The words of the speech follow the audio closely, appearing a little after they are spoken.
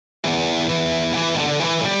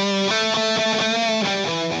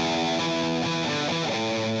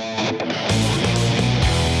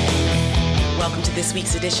this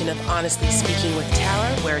week's edition of Honestly Speaking with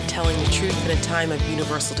Tara, where telling the truth in a time of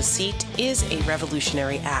universal deceit is a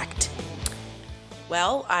revolutionary act.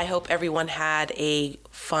 Well, I hope everyone had a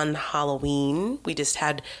fun Halloween. We just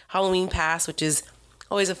had Halloween pass, which is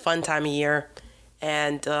always a fun time of year,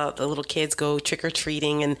 and the little kids go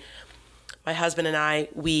trick-or-treating, and my husband and I,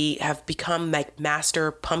 we have become like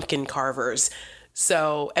master pumpkin carvers.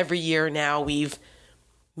 So every year now we've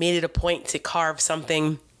made it a point to carve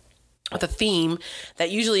something with a theme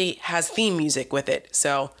that usually has theme music with it.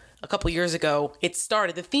 So a couple years ago,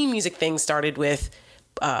 the theme music thing started with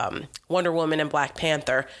Wonder Woman and Black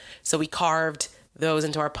Panther. So we carved those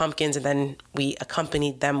into our pumpkins and then we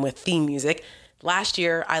accompanied them with theme music. Last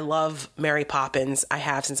year, I love Mary Poppins. I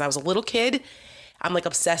have since I was a little kid. I'm like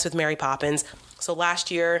obsessed with Mary Poppins. So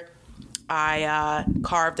last year, I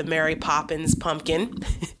carved a Mary Poppins pumpkin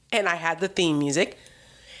and I had the theme music.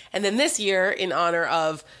 And then this year, in honor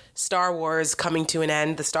of Star Wars coming to an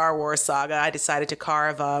end, the Star Wars saga, I decided to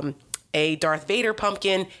carve a Darth Vader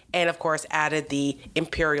pumpkin and, of course, added the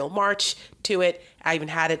Imperial March to it. I even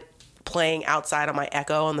had it playing outside on my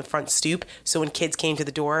Echo on the front stoop. So when kids came to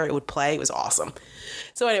the door, it would play. It was awesome.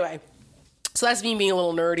 So anyway, so that's me being a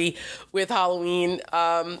little nerdy with Halloween.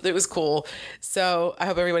 It was cool. So I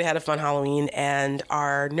hope everybody had a fun Halloween and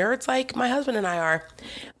are nerds like my husband and I are.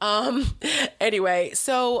 Anyway,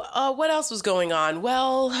 so what else was going on?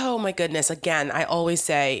 Well, oh my goodness. Again, I always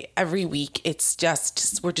say every week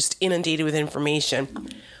we're just inundated with information.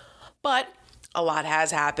 But a lot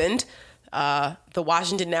has happened. The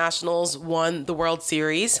Washington Nationals won the World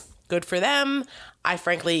Series. Good for them. I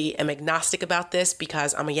frankly am agnostic about this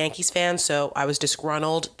because I'm a Yankees fan, so I was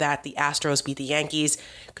disgruntled that the Astros beat the Yankees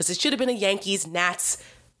because it should have been a Yankees-Nats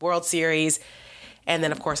World Series, and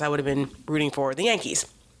then, of course, I would have been rooting for the Yankees.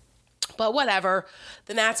 But whatever.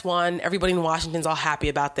 The Nats won. Everybody in Washington's all happy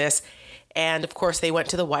about this, and, of course, they went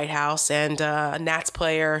to the White House, and a Nats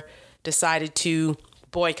player decided to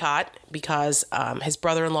boycott because his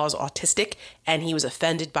brother-in-law is autistic, and he was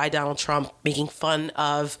offended by Donald Trump making fun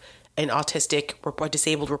of an autistic or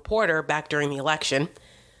disabled reporter back during the election,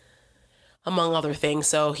 among other things.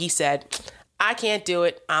 So he said, I can't do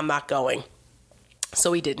it. I'm not going.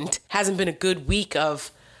 So he didn't. Hasn't been a good week of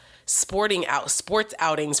sports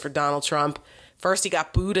outings for Donald Trump. First, he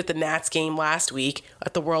got booed at the Nats game last week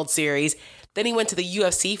at the World Series. Then he went to the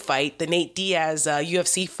UFC fight, the Nate Diaz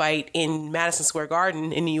UFC fight in Madison Square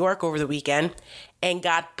Garden in New York over the weekend, and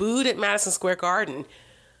got booed at Madison Square Garden.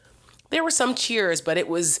 There were some cheers, but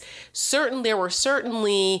there were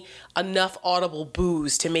certainly enough audible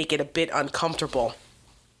boos to make it a bit uncomfortable.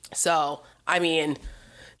 So, I mean,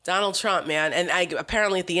 Donald Trump, man, and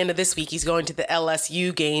apparently at the end of this week, he's going to the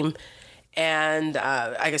LSU game, and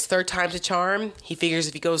I guess third time's a charm. He figures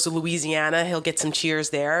if he goes to Louisiana, he'll get some cheers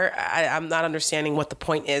there. I'm not understanding what the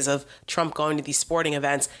point is of Trump going to these sporting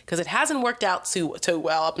events, because it hasn't worked out too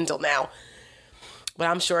well up until now. But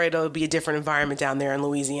I'm sure it'll be a different environment down there in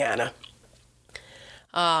Louisiana.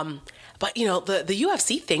 But, you know, the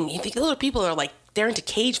UFC thing, you think a lot of people are like, they're into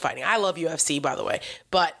cage fighting. I love UFC, by the way.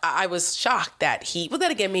 But I was shocked that then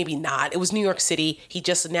again, maybe not. It was New York City. He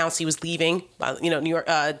just announced he was leaving. New York.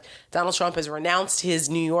 Donald Trump has renounced his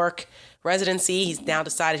New York residency. He's now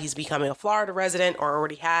decided he's becoming a Florida resident, or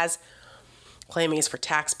already has, claiming it's for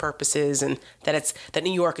tax purposes and that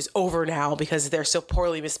New York is over now because they're so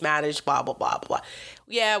poorly mismanaged, blah, blah, blah, blah.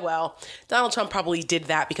 Yeah, well, Donald Trump probably did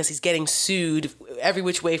that because he's getting sued every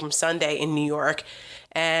which way from Sunday in New York.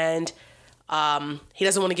 And he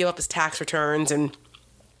doesn't want to give up his tax returns, and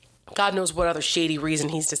God knows what other shady reason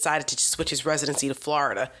he's decided to switch his residency to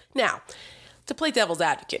Florida. Now, to play devil's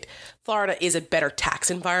advocate, Florida is a better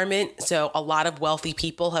tax environment, so a lot of wealthy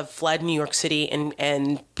people have fled New York City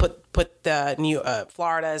and put the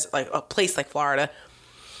Florida as like a place like Florida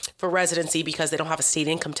for residency because they don't have a state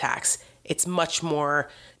income tax. It's much more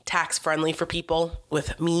tax friendly for people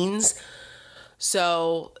with means.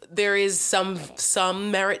 So there is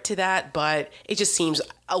some merit to that, but it just seems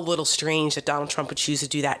a little strange that Donald Trump would choose to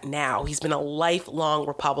do that now. He's been a lifelong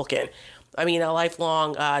Republican. I mean, a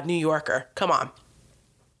lifelong New Yorker. Come on.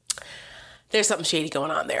 There's something shady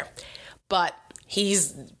going on there. But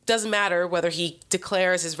doesn't matter whether he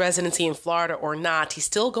declares his residency in Florida or not. He's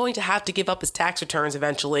still going to have to give up his tax returns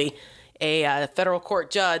eventually. A federal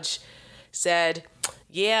court judge said,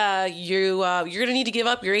 yeah, you're going to need to give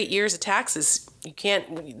up your 8 years of taxes. You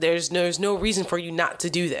can't, there's no reason for you not to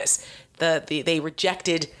do this. They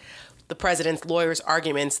rejected the president's lawyer's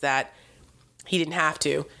arguments that he didn't have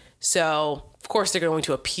to. So, of course, they're going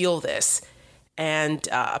to appeal this and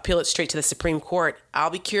appeal it straight to the Supreme Court. I'll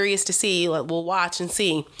be curious to see, we'll watch and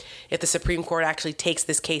see if the Supreme Court actually takes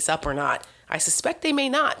this case up or not. I suspect they may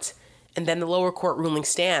not. And then the lower court ruling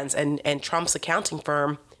stands, and Trump's accounting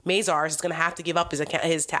firm, Mazars, is going to have to give up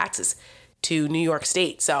his taxes to New York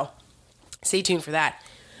State. So stay tuned for that.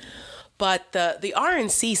 But the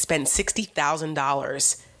RNC spent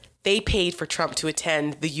 $60,000. They paid for Trump to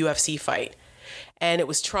attend the UFC fight. And it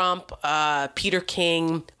was Trump, Peter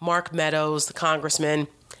King, Mark Meadows, the congressman,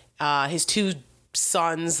 his two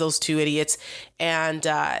sons, those two idiots. And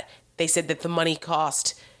they said that the money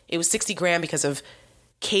it was $60,000 because of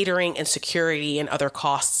catering and security and other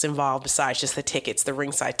costs involved besides just the tickets, the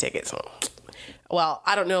ringside tickets. Well,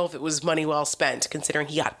 I don't know if it was money well spent considering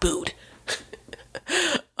he got booed.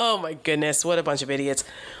 Oh my goodness, what a bunch of idiots.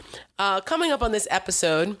 Coming up on this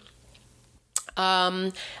episode,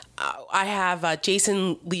 I have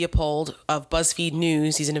Jason Leopold of BuzzFeed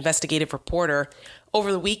News. He's an investigative reporter.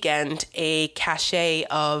 Over the weekend, a cache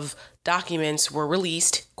of documents were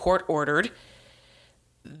released, court-ordered,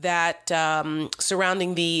 that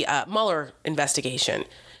surrounding the Mueller investigation.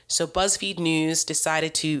 So BuzzFeed News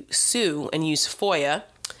decided to sue and use FOIA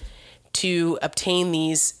to obtain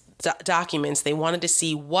these documents. They wanted to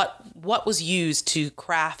see what was used to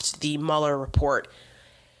craft the Mueller report.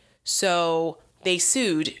 So they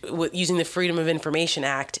sued using the Freedom of Information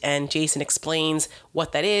Act, and Jason explains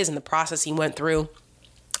what that is and the process he went through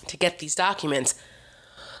to get these documents.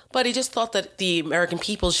 But he just thought that the American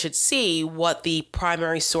people should see what the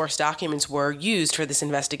primary source documents were used for this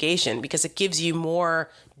investigation, because it gives you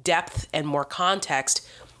more depth and more context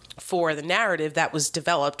for the narrative that was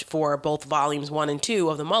developed for both volumes 1 and 2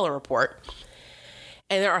 of the Mueller report.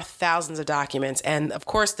 And there are thousands of documents. And of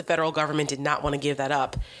course, the federal government did not want to give that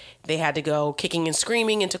up. They had to go kicking and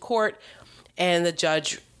screaming into court, and the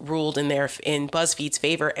judge ruled in BuzzFeed's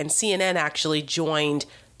favor, and CNN actually joined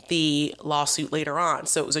the lawsuit later on.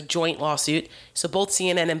 So it was a joint lawsuit. So both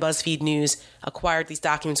CNN and BuzzFeed News acquired these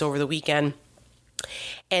documents over the weekend.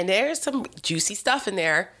 And there's some juicy stuff in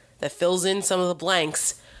there that fills in some of the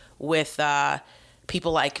blanks with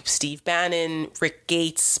people like Steve Bannon, Rick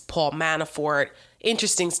Gates, Paul Manafort.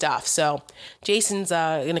 Interesting stuff. So Jason's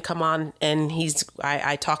going to come on, and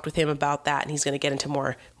I talked with him about that, and he's going to get into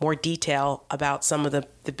more detail about some of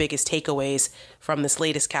the biggest takeaways from this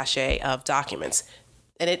latest cache of documents.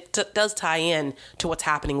 And it does tie in to what's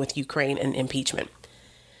happening with Ukraine and impeachment.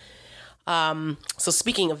 So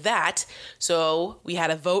speaking of that, so we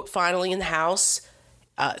had a vote finally in the House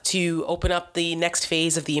to open up the next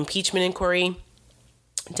phase of the impeachment inquiry.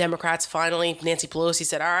 Democrats finally, Nancy Pelosi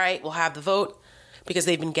said, all right, we'll have the vote, because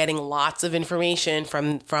they've been getting lots of information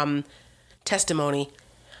from testimony.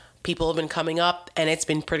 People have been coming up, and it's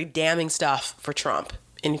been pretty damning stuff for Trump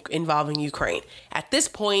involving Ukraine. At this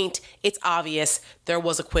point, it's obvious there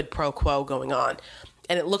was a quid pro quo going on.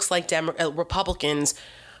 And it looks like Republicans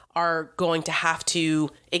are going to have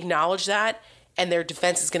to acknowledge that, and their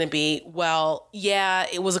defense is going to be, well, yeah,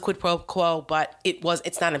 it was a quid pro quo, but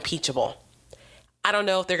it's not impeachable. I don't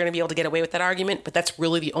know if they're going to be able to get away with that argument, but that's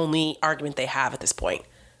really the only argument they have at this point.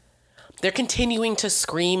 They're continuing to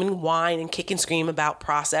scream and whine and kick and scream about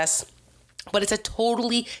process, but it's a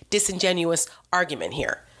totally disingenuous argument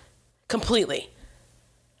here. Completely.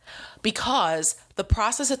 Because the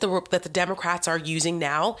process that the Democrats are using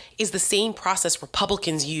now is the same process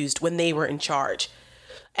Republicans used when they were in charge.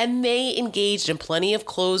 And they engaged in plenty of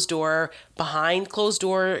behind closed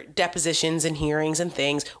door depositions and hearings and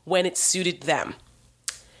things when it suited them.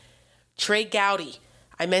 Trey Gowdy,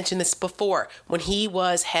 I mentioned this before, when he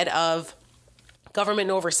was head of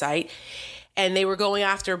government oversight and they were going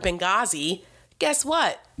after Benghazi, guess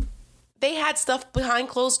what? They had stuff behind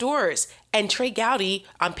closed doors. And Trey Gowdy,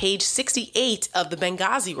 on page 68 of the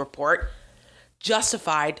Benghazi report,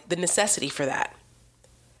 justified the necessity for that.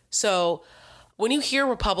 So when you hear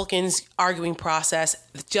Republicans arguing process,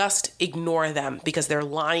 just ignore them, because they're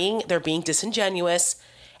lying, they're being disingenuous,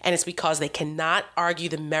 and it's because they cannot argue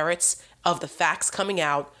the merits of the facts coming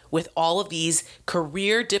out with all of these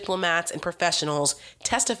career diplomats and professionals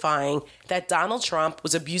testifying that Donald Trump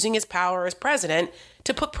was abusing his power as president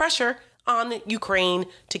to put pressure on Ukraine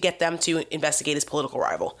to get them to investigate his political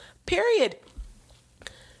rival. Period.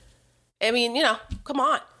 I mean, come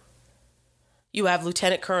on. You have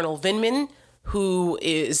Lieutenant Colonel Vindman, who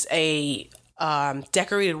is a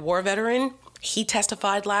decorated war veteran. He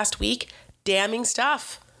testified last week. Damning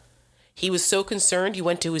stuff. He was so concerned, he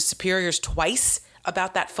went to his superiors twice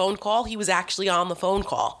about that phone call. He was actually on the phone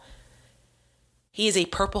call. He is a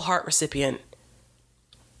Purple Heart recipient.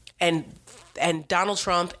 And Donald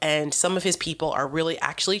Trump and some of his people are really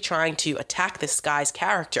actually trying to attack this guy's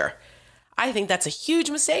character. I think that's a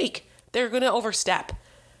huge mistake. They're going to overstep.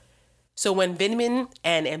 So when Vindman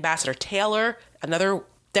and Ambassador Taylor, another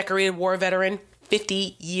decorated war veteran,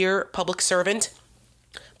 50-year public servant.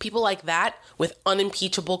 People like that with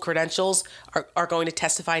unimpeachable credentials are going to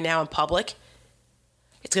testify now in public.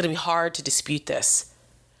 It's going to be hard to dispute this.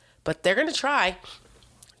 But they're going to try.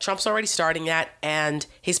 Trump's already starting that, and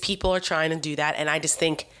his people are trying to do that. And I just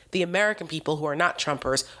think the American people who are not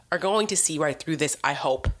Trumpers are going to see right through this, I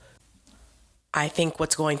hope. I think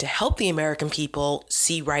what's going to help the American people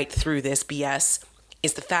see right through this BS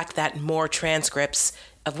is the fact that more transcripts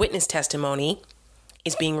of witness testimony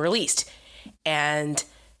is being released. And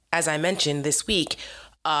as I mentioned this week,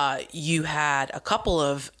 you had a couple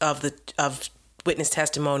of witness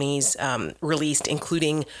testimonies released,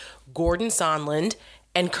 including Gordon Sondland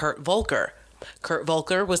and Kurt Volker. Kurt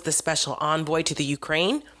Volker was the special envoy to the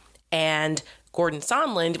Ukraine, and Gordon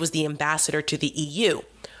Sondland was the ambassador to the EU.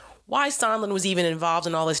 Why Sondland was even involved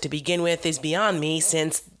in all this to begin with is beyond me,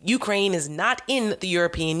 since Ukraine is not in the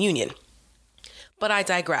European Union. But I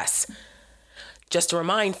digress. Just to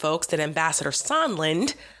remind folks that Ambassador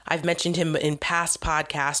Sondland, I've mentioned him in past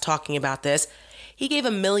podcasts talking about this, he gave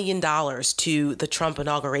 $1 million to the Trump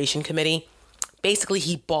Inauguration Committee. Basically,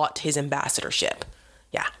 he bought his ambassadorship.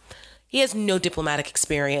 Yeah. He has no diplomatic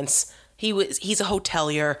experience. He's a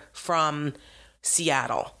hotelier from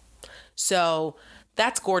Seattle. So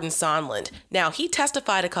that's Gordon Sondland. Now, he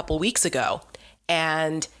testified a couple weeks ago,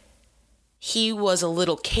 and he was a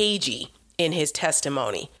little cagey in his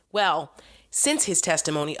testimony. Well, since his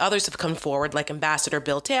testimony, others have come forward, like Ambassador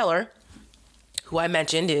Bill Taylor, who I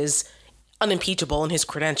mentioned is unimpeachable in his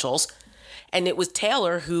credentials. And it was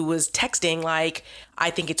Taylor who was texting like, I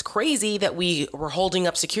think it's crazy that we were holding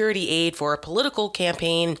up security aid for a political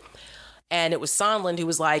campaign. And it was Sondland who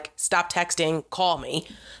was like, stop texting, call me.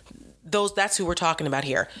 That's who we're talking about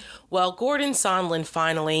here. Well, Gordon Sondland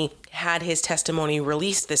finally had his testimony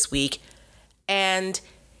released this week, and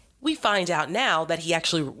we find out now that he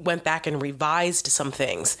actually went back and revised some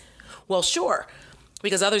things. Well, sure,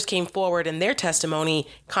 because others came forward and their testimony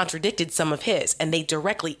contradicted some of his, and they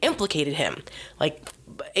directly implicated him, like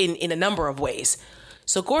in a number of ways.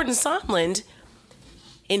 So Gordon Sondland,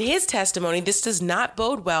 in his testimony, this does not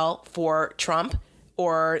bode well for Trump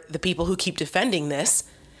or the people who keep defending this.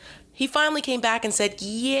 He finally came back and said,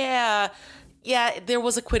 yeah, there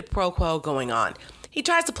was a quid pro quo going on. He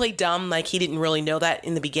tries to play dumb, like he didn't really know that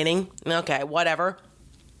in the beginning. Okay, whatever.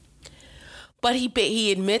 But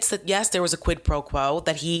he admits that, yes, there was a quid pro quo,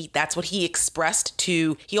 that's what he expressed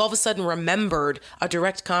to, he all of a sudden remembered a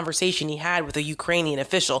direct conversation he had with a Ukrainian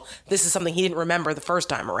official. This is something he didn't remember the first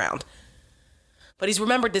time around. But he's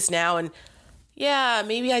remembered this now, and yeah,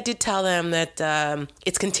 maybe I did tell them that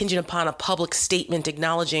it's contingent upon a public statement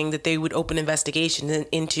acknowledging that they would open investigation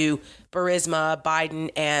into Burisma,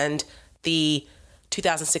 Biden, and the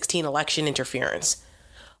 2016 election interference.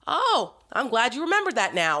 Oh, I'm glad you remembered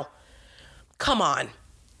that now. Come on.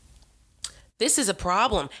 This is a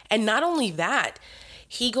problem. And not only that,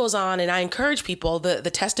 he goes on, and I encourage people, the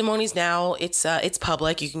testimonies now, it's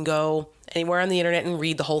public. You can go anywhere on the internet and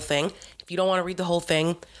read the whole thing. If you don't want to read the whole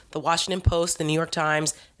thing, the Washington Post, the New York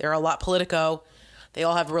Times, they're a lot Politico. They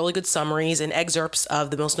all have really good summaries and excerpts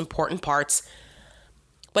of the most important parts.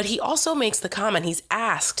 But he also makes the comment, he's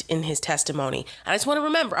asked in his testimony, and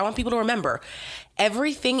I want people to remember,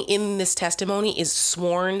 everything in this testimony is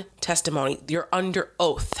sworn testimony. You're under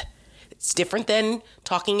oath. It's different than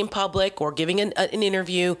talking in public or giving an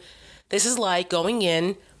interview. This is like going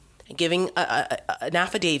in and giving an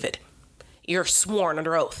affidavit. You're sworn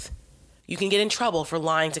under oath. You can get in trouble for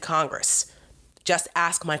lying to Congress. Just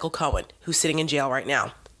ask Michael Cohen, who's sitting in jail right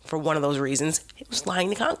now for one of those reasons. He was lying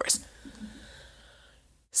to Congress.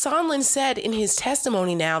 Sondland said in his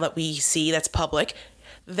testimony now that we see that's public,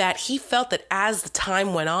 that he felt that as the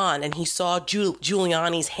time went on and he saw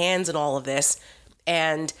Giuliani's hands in all of this,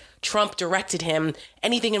 and Trump directed him,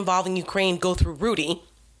 anything involving Ukraine, go through Rudy,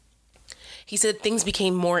 he said things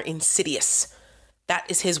became more insidious. That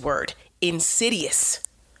is his word, insidious.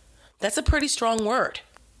 That's a pretty strong word.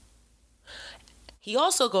 He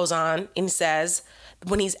also goes on and says,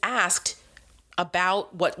 when he's asked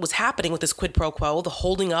about what was happening with this quid pro quo, the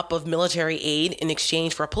holding up of military aid in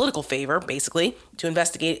exchange for a political favor, basically, to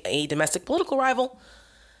investigate a domestic political rival,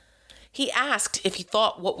 he asked if he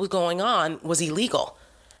thought what was going on was illegal.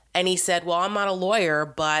 And he said, well, I'm not a lawyer,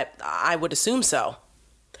 but I would assume so.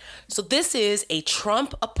 So this is a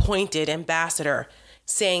Trump-appointed ambassador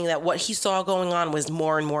saying that what he saw going on was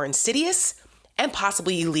more and more insidious and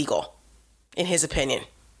possibly illegal, in his opinion.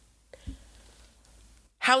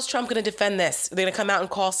 How's Trump going to defend this? Are they going to come out and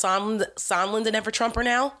call Sondland an ever-Trumper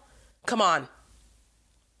now? Come on.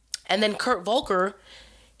 And then Kurt Volker,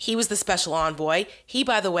 He was the special envoy. He,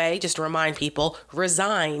 by the way, just to remind people,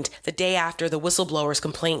 resigned the day after the whistleblower's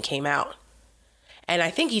complaint came out. And I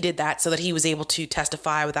think he did that so that he was able to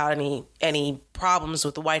testify without any problems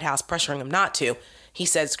with the White House pressuring him not to. He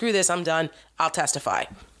said, screw this, I'm done, I'll testify.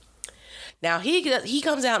 Now, he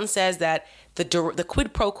comes out and says that the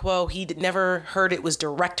quid pro quo, he never heard it was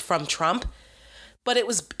direct from Trump, but it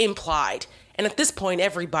was implied. And at this point,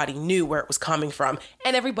 everybody knew where it was coming from.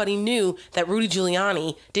 And everybody knew that Rudy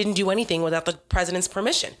Giuliani didn't do anything without the president's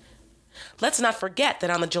permission. Let's not forget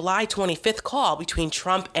that on the July 25th call between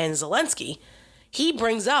Trump and Zelensky, he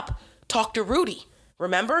brings up, talk to Rudy.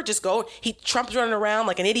 Remember? Trump's running around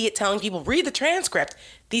like an idiot telling people, read the transcript.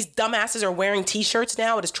 These dumbasses are wearing t-shirts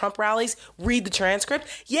now at his Trump rallies. Read the transcript.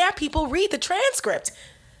 Yeah, people, read the transcript.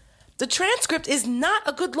 The transcript is not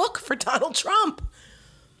a good look for Donald Trump.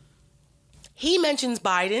 He mentions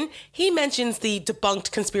Biden. He mentions the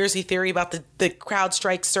debunked conspiracy theory about the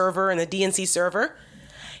CrowdStrike server and the DNC server.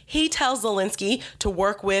 He tells Zelensky to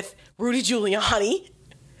work with Rudy Giuliani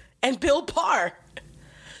and Bill Barr.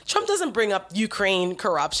 Trump doesn't bring up Ukraine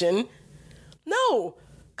corruption. No,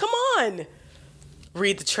 come on.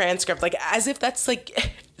 Read the transcript like as if that's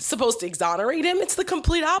like supposed to exonerate him. It's the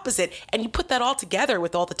complete opposite. And you put that all together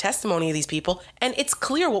with all the testimony of these people, and it's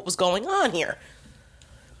clear what was going on here.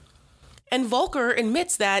 And Volker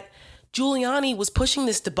admits that Giuliani was pushing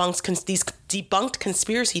these debunked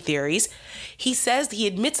conspiracy theories. He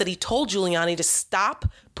admits that he told Giuliani to stop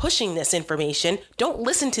pushing this information. Don't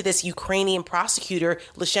listen to this Ukrainian prosecutor,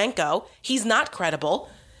 Lyshenko. He's not credible.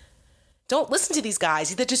 Don't listen to these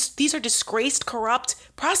guys. These are disgraced, corrupt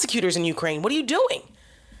prosecutors in Ukraine. What are you doing?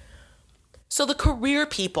 So the career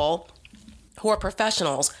people who are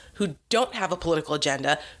professionals, who don't have a political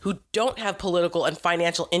agenda, who don't have political and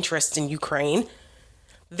financial interests in Ukraine,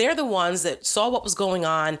 they're the ones that saw what was going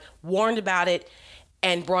on, warned about it,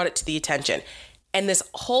 and brought it to the attention. And this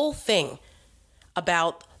whole thing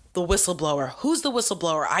about the whistleblower, who's the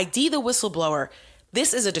whistleblower, ID the whistleblower,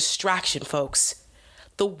 this is a distraction, folks.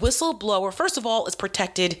 The whistleblower, first of all, is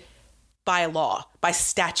protected by law, by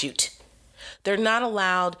statute. They're not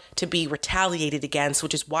allowed to be retaliated against,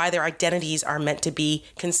 which is why their identities are meant to be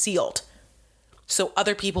concealed. So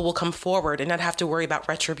other people will come forward and not have to worry about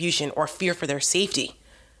retribution or fear for their safety.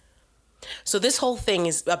 So this whole thing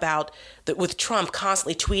is about with Trump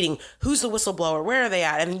constantly tweeting, who's the whistleblower? Where are they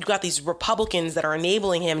at? And you've got these Republicans that are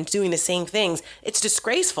enabling him doing the same things. It's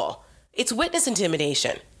disgraceful. It's witness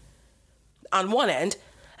intimidation on one end.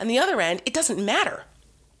 And the other end, it doesn't matter.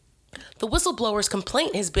 The whistleblower's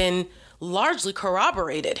complaint has been largely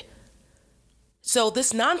corroborated. So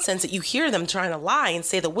this nonsense that you hear them trying to lie and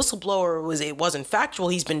say the whistleblower wasn't factual,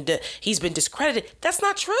 he's been discredited, that's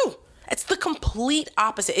not true. It's the complete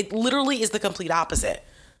opposite. It literally is the complete opposite.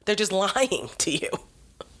 They're just lying to you.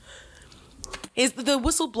 The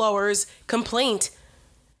whistleblower's complaint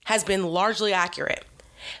has been largely accurate.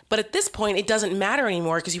 But at this point, it doesn't matter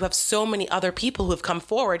anymore because you have so many other people who have come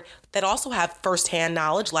forward that also have firsthand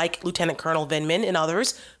knowledge, like Lieutenant Colonel Vindman and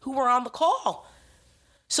others who were on the call.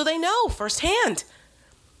 So they know firsthand.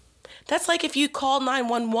 That's like if you call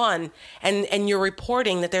 911 and you're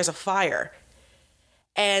reporting that there's a fire.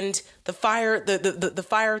 And the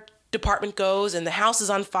fire department goes and the house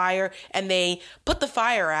is on fire and they put the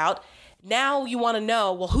fire out. Now you want to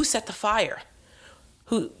know, well, who set the fire?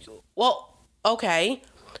 Okay.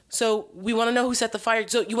 So we want to know who set the fire.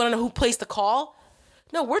 So you want to know who placed the call?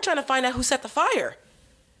 No, we're trying to find out who set the fire.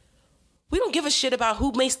 We don't give a shit about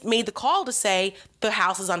who made the call to say the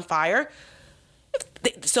house is on fire.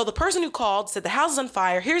 So the person who called said the house is on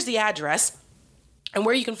fire. Here's the address and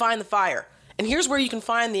where you can find the fire. And here's where you can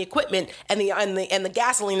find the equipment and the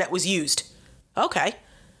gasoline that was used. Okay.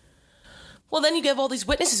 Well, then you have all these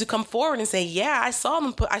witnesses who come forward and say, "Yeah, I saw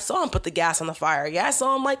him put the gas on the fire. Yeah, I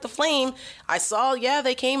saw him light the flame.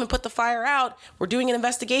 They came and put the fire out. We're doing an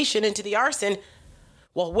investigation into the arson."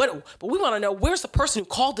 Well, but we want to know, where's the person who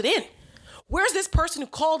called it in? Where's this person who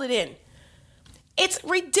called it in? It's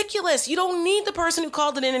ridiculous. You don't need the person who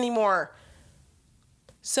called it in anymore.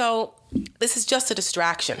 So this is just a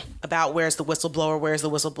distraction about where's the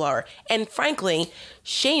whistleblower. And frankly,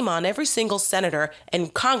 shame on every single senator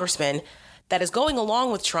and congressman that is going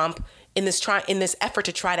along with Trump in this effort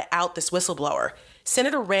to try to out this whistleblower.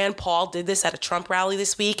 Senator Rand Paul did this at a Trump rally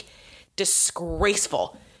this week.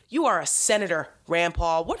 Disgraceful. You are a senator, Rand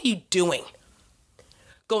Paul. What are you doing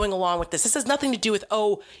going along with this? This has nothing to do with,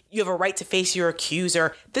 you have a right to face your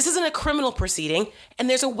accuser. This isn't a criminal proceeding, and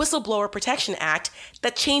there's a Whistleblower Protection Act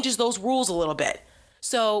that changes those rules a little bit.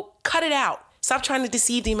 So cut it out. Stop trying to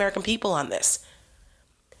deceive the American people on this.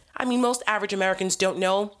 I mean, most average Americans don't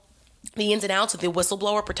know the ins and outs of the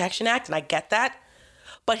Whistleblower Protection Act, and I get that,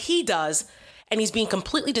 but he does, and he's being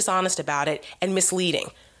completely dishonest about it and misleading.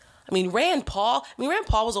 Rand Paul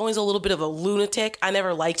was always a little bit of a lunatic. I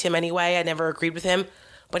never liked him anyway. I never agreed with him,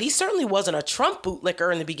 but he certainly wasn't a Trump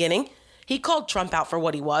bootlicker in the beginning. He called Trump out for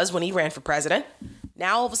what he was when he ran for president.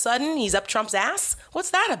 Now, all of a sudden, he's up Trump's ass?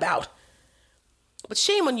 What's that about? But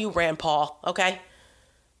shame on you, Rand Paul, okay?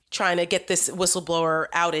 Trying to get this whistleblower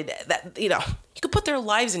outed. That, you could put their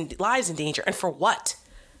lives in danger. And for what?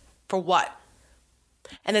 For what?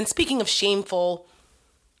 And then speaking of shameful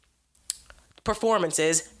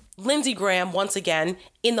performances, Lindsey Graham, once again,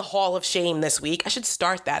 in the Hall of Shame this week. I should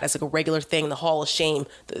start that as like a regular thing, the Hall of Shame.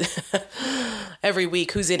 Every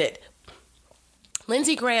week, who's in it?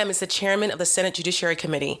 Lindsey Graham is the chairman of the Senate Judiciary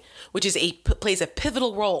Committee, which plays a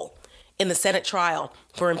pivotal role in the Senate trial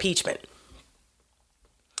for impeachment.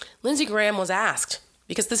 Lindsey Graham was asked,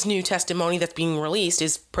 because this new testimony that's being released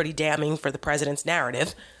is pretty damning for the president's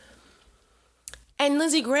narrative. And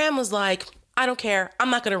Lindsey Graham was like, I don't care.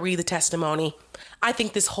 I'm not going to read the testimony. I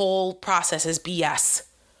think this whole process is BS.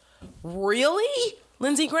 Really?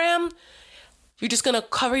 Lindsey Graham? You're just going to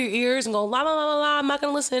cover your ears and go, la, la, la, la, la, I'm not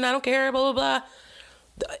going to listen. I don't care, blah, blah, blah.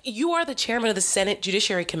 You are the chairman of the Senate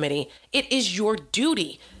Judiciary Committee. It is your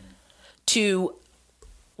duty to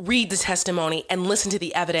read the testimony and listen to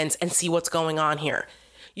the evidence and see what's going on here.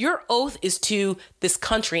 Your oath is to this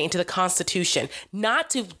country and to the Constitution,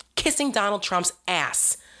 not to kissing Donald Trump's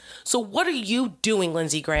ass. So what are you doing,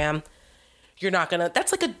 Lindsey Graham? You're not gonna,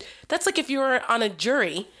 that's like if you're on a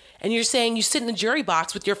jury and you're saying you sit in the jury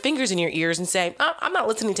box with your fingers in your ears and say, oh, I'm not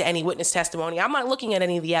listening to any witness testimony. I'm not looking at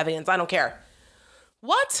any of the evidence. I don't care.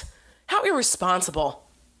 What? How irresponsible.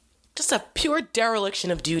 Just a pure dereliction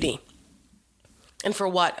of duty. And for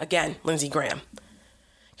what? Again, Lindsey Graham.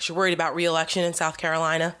 Because you're worried about re-election in South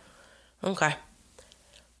Carolina? Okay.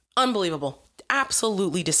 Unbelievable.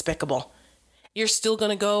 Absolutely despicable. You're still going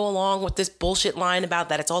to go along with this bullshit line about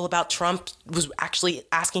that it's all about Trump was actually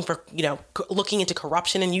asking for, looking into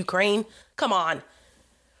corruption in Ukraine? Come on.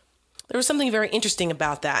 There was something very interesting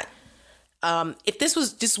about that. If this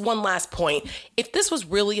was just one last point, if this was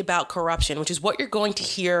really about corruption, which is what you're going to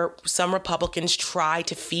hear some Republicans try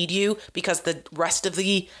to feed you because the rest of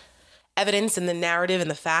the evidence and the narrative and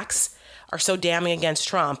the facts are so damning against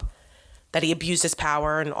Trump that he abused his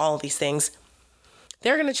power and all of these things,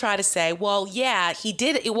 they're going to try to say, well, yeah, he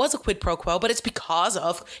did. It was a quid pro quo, but it's because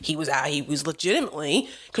of he was legitimately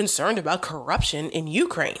concerned about corruption in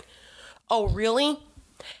Ukraine. Oh, really?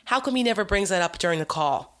 How come he never brings that up during the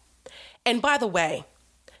call? And by the way,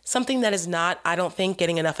 something that is not, I don't think,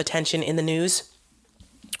 getting enough attention in the news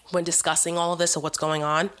when discussing all of this and what's going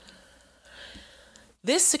on.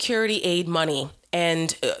 This security aid money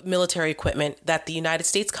and military equipment that the United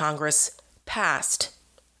States Congress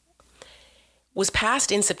was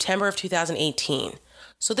passed in September of 2018.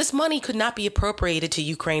 So this money could not be appropriated to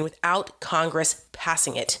Ukraine without Congress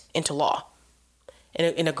passing it into law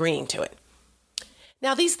and agreeing to it.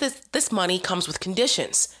 Now, this money comes with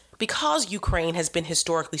conditions because Ukraine has been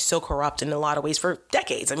historically so corrupt in a lot of ways for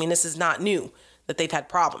decades. I mean, this is not new that they've had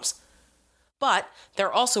problems. But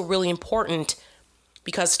they're also really important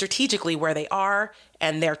because strategically where they are,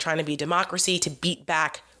 and they're trying to be a democracy to beat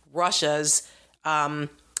back Russia's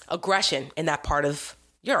aggression in that part of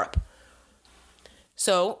Europe.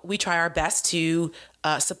 So we try our best to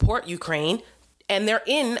support Ukraine, and they're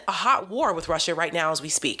in a hot war with Russia right now as we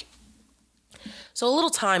speak. So a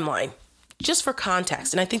little timeline, just for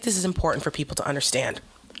context, and I think this is important for people to understand.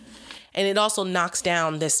 And it also knocks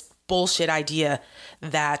down this bullshit idea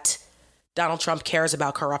that Donald Trump cares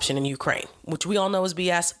about corruption in Ukraine, which we all know is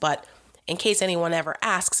BS, but in case anyone ever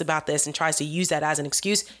asks about this and tries to use that as an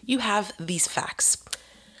excuse, you have these facts.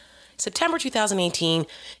 September 2018,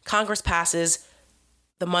 Congress passes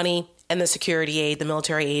the money and the security aid, the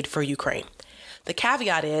military aid for Ukraine. The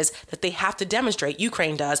caveat is that they have to demonstrate,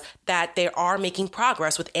 Ukraine does, that they are making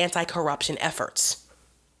progress with anti-corruption efforts.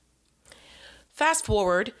 Fast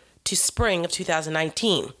forward to spring of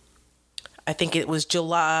 2019. I think it was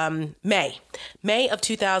May of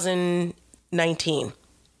 2019.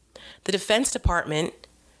 The Defense Department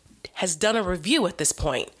has done a review at this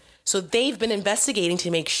point. So they've been investigating to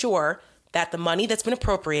make sure that the money that's been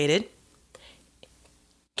appropriated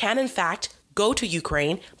can in fact go to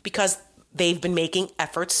Ukraine because they've been making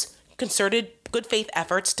efforts, concerted good faith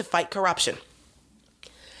efforts to fight corruption.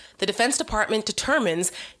 The Defense Department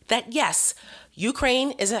determines that yes,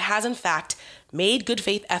 Ukraine has in fact made good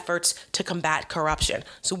faith efforts to combat corruption.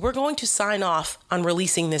 So we're going to sign off on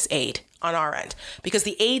releasing this aid on our end because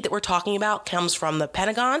the aid that we're talking about comes from the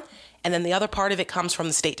Pentagon and then the other part of it comes from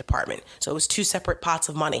the State Department. So it was two separate pots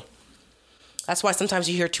of money. That's why sometimes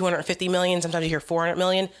you hear 250 million, sometimes you hear 400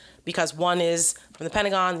 million, because one is from the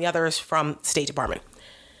Pentagon, the other is from the State Department.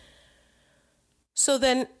 So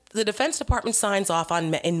then the Defense Department signs off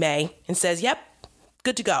in May and says, yep,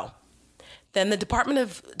 good to go. Then the Department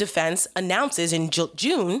of Defense announces in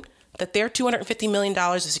June that their $250 million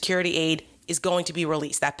of security aid is going to be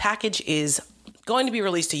released. That package is going to be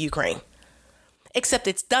released to Ukraine, except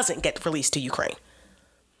it doesn't get released to Ukraine.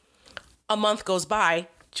 A month goes by,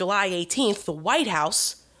 July 18th, the White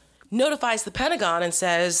House notifies the Pentagon and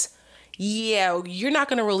says, yeah, you're not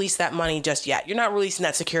going to release that money just yet. You're not releasing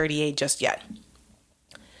that security aid just yet.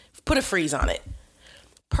 Put a freeze on it,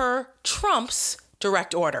 per Trump's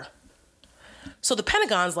direct order. So the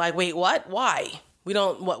Pentagon's like, wait, what? Why?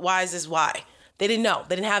 Why is this why? They didn't know.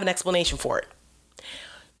 They didn't have an explanation for it.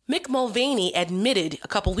 Mick Mulvaney admitted a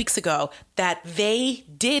couple weeks ago that they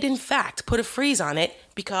did, in fact, put a freeze on it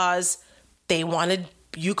because they wanted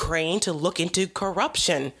Ukraine to look into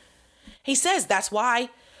corruption. He says that's why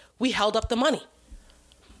we held up the money.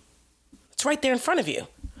 It's right there in front of you.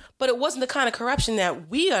 But it wasn't the kind of corruption that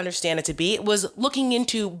we understand it to be. It was looking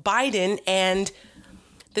into Biden and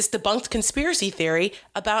this debunked conspiracy theory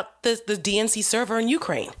about the DNC server in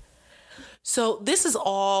Ukraine. So this is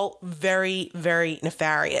all very, very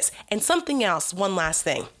nefarious. And something else, one last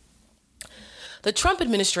thing. The Trump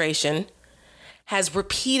administration has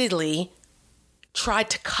repeatedly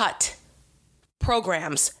tried to cut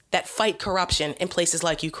programs that fight corruption in places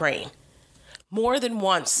like Ukraine. More than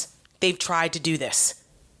once, they've tried to do this.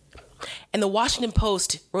 And the Washington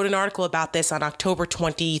Post wrote an article about this on October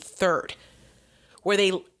 23rd, where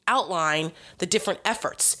they outline the different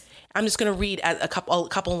efforts. I'm just going to read a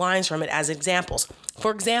couple lines from it as examples. For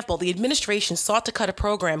example, the administration sought to cut a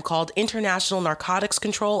program called International Narcotics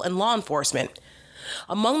Control and Law Enforcement.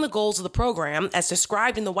 Among the goals of the program, as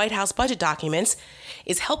described in the White House budget documents,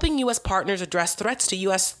 is helping U.S. partners address threats to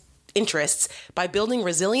U.S. interests by building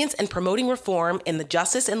resilience and promoting reform in the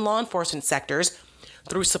justice and law enforcement sectors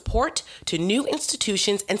through support to new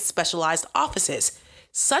institutions and specialized offices,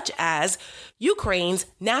 such as Ukraine's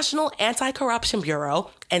National Anti-Corruption Bureau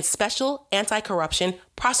and Special Anti-Corruption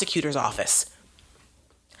Prosecutor's Office.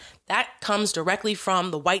 That comes directly from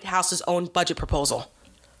the White House's own budget proposal.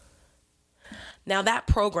 Now, that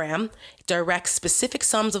program directs specific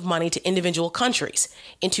sums of money to individual countries.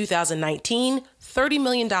 In 2019, $30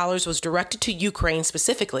 million was directed to Ukraine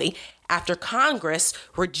specifically after Congress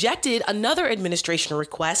rejected another administration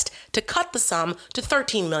request to cut the sum to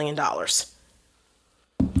 $13 million.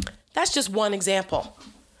 That's just one example.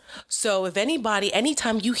 So if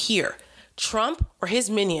anytime you hear Trump or his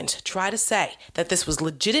minions try to say that this was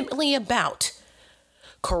legitimately about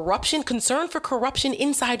corruption, concern for corruption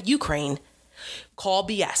inside Ukraine, call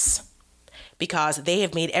BS, because they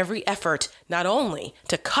have made every effort not only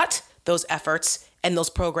to cut those efforts and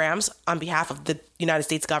those programs on behalf of the United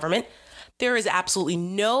States government. There is absolutely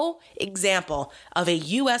no example of a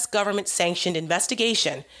U.S. government-sanctioned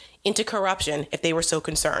investigation into corruption if they were so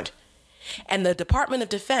concerned. And the Department of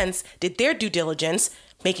Defense did their due diligence,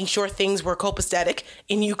 making sure things were copacetic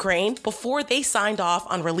in Ukraine before they signed off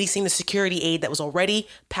on releasing the security aid that was already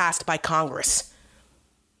passed by Congress.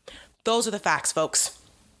 Those are the facts, folks.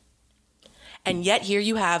 And yet here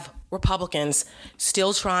you have Republicans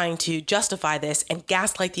still trying to justify this and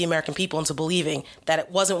gaslight the American people into believing that it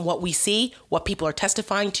wasn't what we see, what people are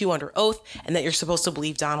testifying to under oath, and that you're supposed to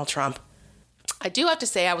believe Donald Trump. I do have to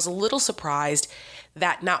say I was a little surprised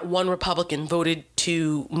that not one Republican voted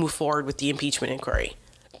to move forward with the impeachment inquiry.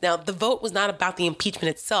 Now, the vote was not about the impeachment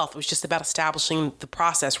itself. It was just about establishing the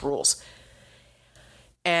process rules.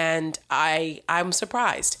 And I'm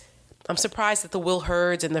surprised. I'm surprised that the Will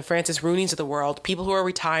Hurds and the Francis Rooneys of the world, people who are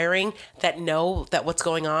retiring that know that what's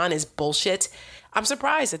going on is bullshit, I'm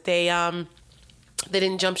surprised that they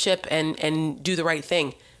didn't jump ship and do the right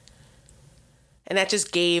thing. And that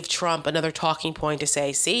just gave Trump another talking point to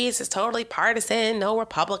say, see, this is totally partisan, no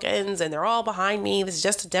Republicans, and they're all behind me. This is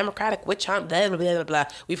just a Democratic witch hunt, blah, blah, blah, blah.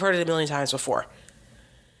 We've heard it a million times before.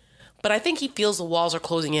 But I think he feels the walls are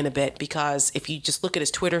closing in a bit because if you just look at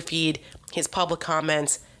his Twitter feed, his public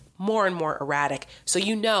comments, more and more erratic. So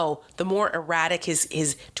the more erratic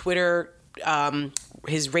his Twitter,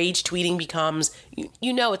 his rage tweeting becomes,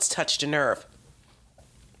 it's touched a nerve.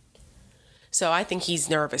 So I think he's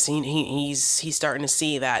nervous. He's starting to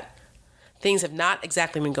see that things have not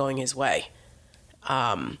exactly been going his way.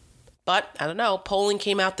 But I don't know. Polling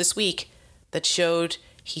came out this week that showed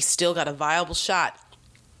he's still got a viable shot.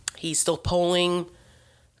 He's still polling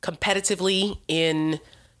competitively in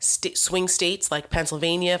swing states like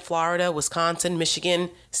Pennsylvania, Florida, Wisconsin, Michigan,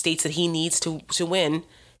 states that he needs to win,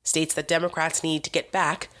 states that Democrats need to get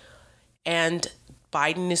back. And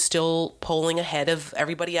Biden is still polling ahead of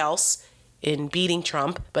everybody else in beating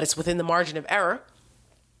Trump, but it's within the margin of error.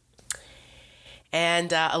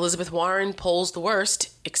 And Elizabeth Warren polls the worst,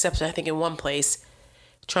 except I think in one place,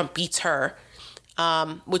 Trump beats her,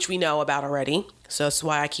 which we know about already. So that's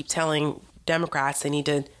why I keep telling Democrats they need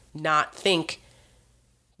to not think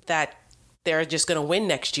that they're just going to win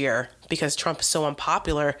next year because Trump is so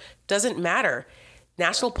unpopular. Doesn't matter.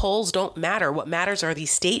 National polls don't matter. What matters are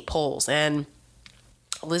these state polls. And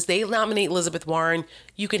they nominate Elizabeth Warren,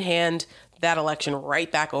 you can hand that election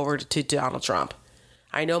right back over to Donald Trump.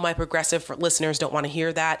 I know my progressive listeners don't want to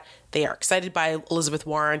hear that. They are excited by Elizabeth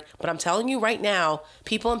Warren. But I'm telling you right now,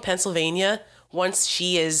 people in Pennsylvania, once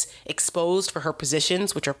she is exposed for her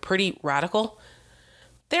positions, which are pretty radical,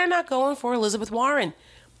 they're not going for Elizabeth Warren.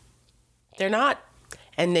 They're not.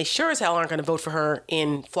 And they sure as hell aren't going to vote for her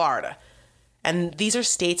in Florida. And these are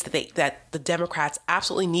states that the Democrats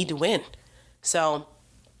absolutely need to win. So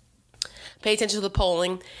pay attention to the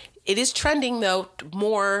polling. It is trending, though,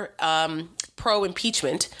 more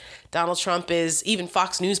pro-impeachment. Donald Trump is, even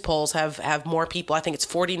Fox News polls have more people. I think it's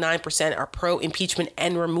 49% are pro-impeachment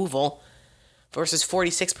and removal versus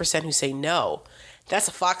 46% who say no. That's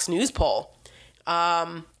a Fox News poll.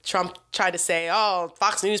 Trump tried to say, oh,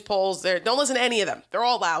 Fox News polls, don't listen to any of them. They're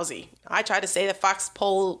all lousy. I tried to say that Fox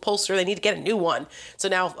pollster, they need to get a new one. So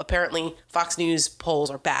now apparently Fox News polls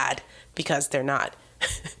are bad because they're not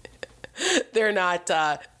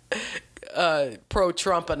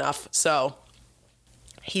pro-Trump enough. So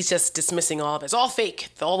he's just dismissing all of it. It's all fake.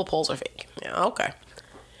 All the polls are fake. Yeah, okay.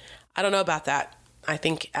 I don't know about that. I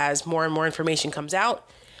think as more and more information comes out,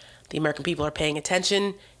 the American people are paying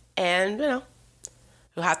attention, and,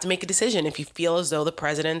 you'll have to make a decision if you feel as though the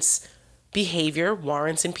president's behavior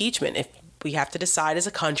warrants impeachment. If we have to decide as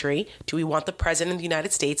a country, do we want the president of the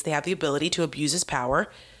United States to have the ability to abuse his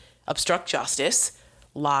power, obstruct justice,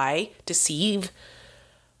 lie, deceive?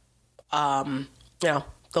 The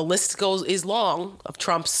list is long of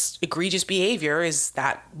Trump's egregious behavior. Is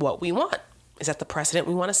that what we want? Is that the precedent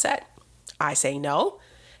we want to set? I say no.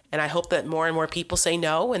 And I hope that more and more people say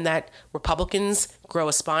no, and that Republicans grow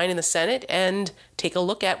a spine in the Senate and take a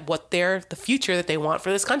look at what the future that they want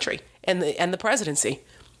for this country and the presidency.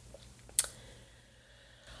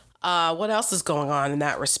 What else is going on in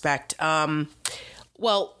that respect?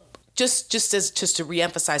 Well, just to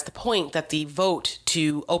reemphasize the point that the vote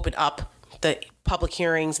to open up the public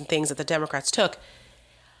hearings and things that the Democrats took,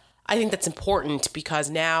 I think that's important because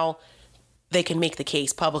now they can make the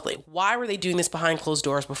case publicly. Why were they doing this behind closed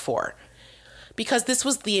doors before? Because this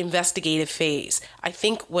was the investigative phase. I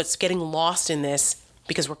think what's getting lost in this,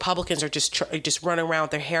 because Republicans are just running around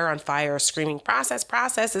with their hair on fire, screaming, process,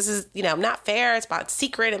 this is, not fair, it's about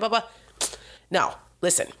secret, and blah, blah. No,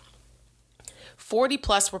 listen. 40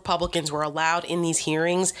 plus Republicans were allowed in these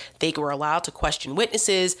hearings. They were allowed to question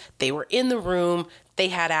witnesses. They were in the room. They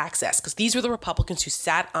had access because these were the Republicans who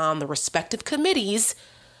sat on the respective committees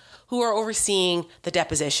who are overseeing the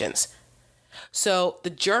depositions. So the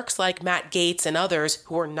jerks like Matt Gaetz and others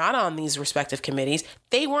who are not on these respective committees,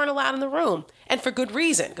 they weren't allowed in the room, and for good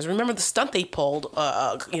reason. Because remember the stunt they pulled,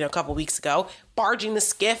 a couple weeks ago, barging the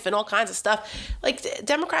skiff and all kinds of stuff. Like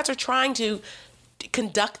Democrats are trying to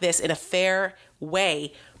conduct this in a fair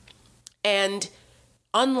way, and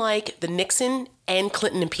unlike the Nixon and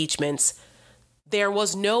Clinton impeachments, there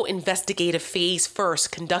was no investigative phase first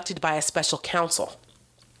conducted by a special counsel.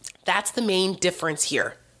 That's the main difference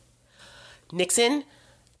here. Nixon,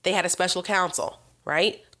 they had a special counsel,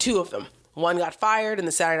 right? 2 of them. One got fired in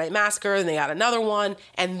the Saturday Night Massacre, and they got another one,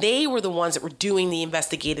 and they were the ones that were doing the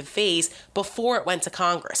investigative phase before it went to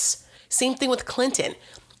Congress. Same thing with Clinton.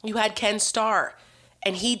 You had Ken Starr,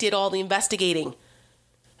 and he did all the investigating.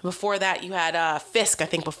 Before that, you had Fisk, I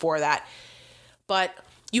think, before that. But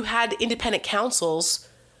you had independent counsels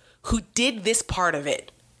who did this part of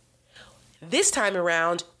it. This time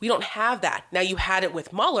around, we don't have that. Now, you had it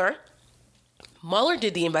with Mueller. Mueller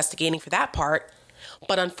did the investigating for that part.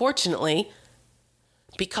 But unfortunately,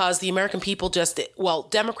 because the American people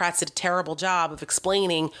Democrats did a terrible job of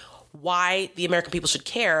explaining why the American people should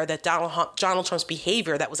care that Donald Trump's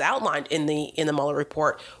behavior that was outlined in the Mueller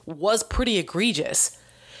report was pretty egregious.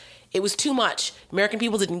 It was too much. American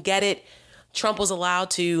people didn't get it. Trump was allowed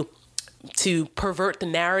to pervert the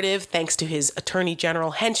narrative thanks to his attorney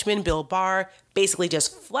general henchman, Bill Barr, basically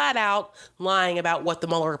just flat out lying about what the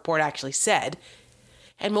Mueller report actually said.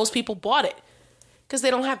 And most people bought it because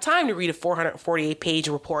they don't have time to read a 448-page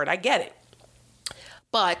report. I get it.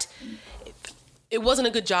 But it wasn't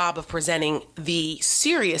a good job of presenting the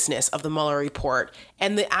seriousness of the Mueller report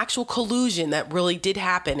and the actual collusion that really did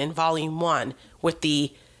happen in Volume 1 with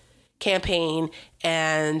the campaign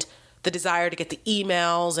and the desire to get the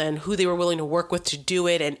emails and who they were willing to work with to do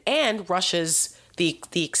it, and Russia's the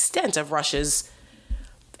extent of Russia's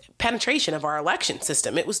penetration of our election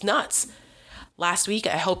system. It was nuts. Last week,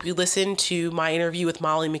 I hope you listened to my interview with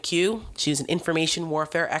Molly McHugh. She's an information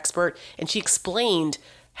warfare expert, and she explained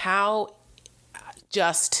how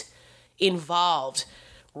just involved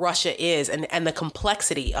Russia is and the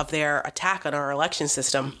complexity of their attack on our election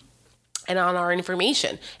system and on our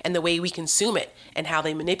information and the way we consume it and how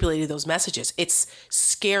they manipulated those messages. It's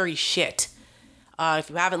scary shit. If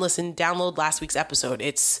you haven't listened, download last week's episode.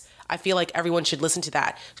 I feel like everyone should listen to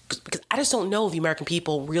that because I just don't know if the American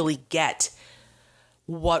people really get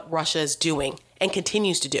what Russia is doing and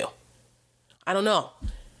continues to do. I don't know,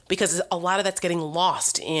 because a lot of that's getting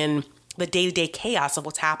lost in the day-to-day chaos of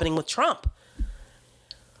what's happening with Trump.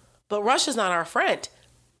 But Russia's not our friend.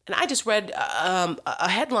 And I just read a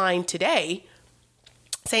headline today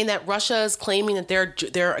saying that Russia is claiming that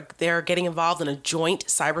they're getting involved in a joint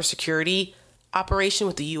cybersecurity operation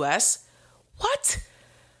with the U.S. What?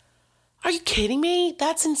 Are you kidding me?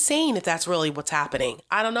 That's insane if that's really what's happening.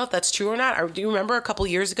 I don't know if that's true or not. Do you remember a couple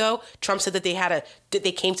years ago, Trump said that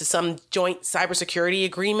they came to some joint cybersecurity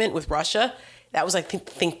agreement with Russia? That was, I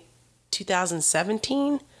think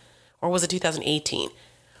 2017, or was it 2018?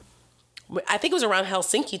 I think it was around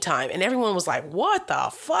Helsinki time, and everyone was like, what the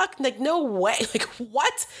fuck? Like, no way. Like,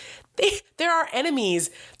 what? They're our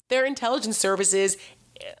enemies. Their intelligence services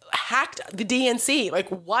hacked the DNC. Like,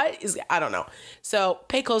 what is, I don't know. So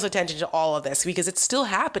pay close attention to all of this because it's still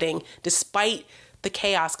happening despite the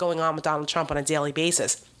chaos going on with Donald Trump on a daily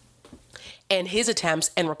basis. And his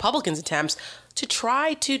attempts and Republicans' attempts to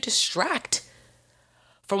try to distract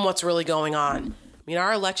from what's really going on. I mean,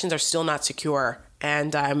 our elections are still not secure.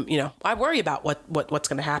 And I worry about what's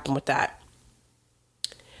going to happen with that.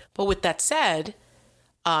 But with that said,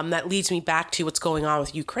 that leads me back to what's going on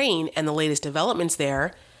with Ukraine and the latest developments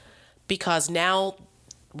there, because now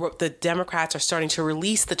the Democrats are starting to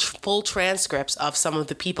release the full transcripts of some of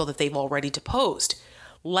the people that they've already deposed,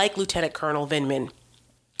 like Lieutenant Colonel Vindman,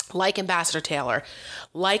 like Ambassador Taylor,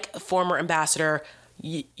 like former Ambassador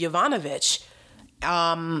Yovanovitch.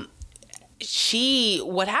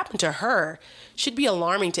 What happened to her should be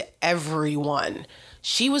alarming to everyone.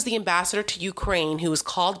 She was the ambassador to Ukraine who was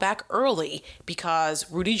called back early because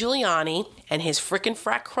Rudy Giuliani and his frickin'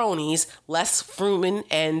 frat cronies, Les Fruman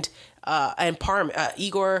and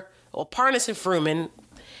Igor, well, Parnas and Fruman,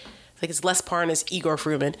 I think it's Les Parnas, Igor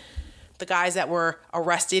Fruman, the guys that were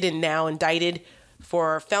arrested and now indicted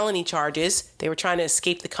for felony charges. They were trying to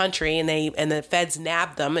escape the country and the feds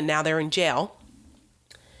nabbed them and now they're in jail.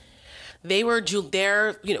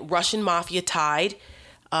 They're Russian mafia tied,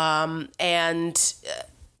 and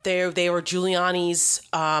they were Giuliani's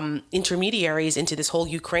intermediaries into this whole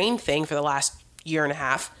Ukraine thing for the last year and a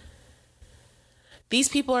half. These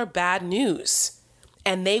people are bad news,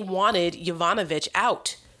 and they wanted Yovanovitch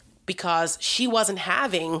out because she wasn't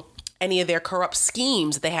having any of their corrupt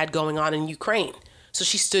schemes that they had going on in Ukraine. So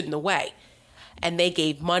she stood in the way. And they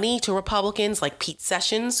gave money to Republicans like Pete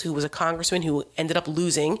Sessions, who was a congressman who ended up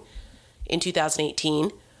losing in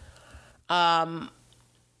 2018.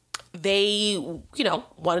 They,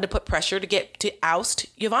 wanted to put pressure to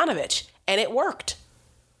oust Yovanovitch, and it worked.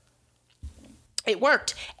 It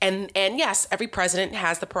worked. And yes, every president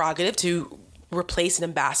has the prerogative to replace an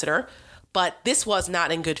ambassador, but this was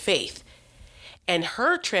not in good faith. And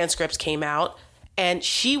her transcripts came out, and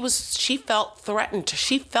she felt threatened.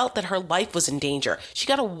 She felt that her life was in danger. She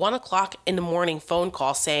got a 1:00 in the morning phone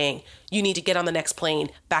call saying, you need to get on the next plane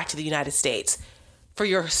back to the United States for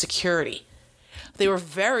your security. They were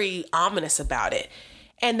very ominous about it.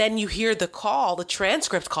 And then you hear the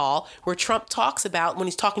transcript call, where Trump talks about, when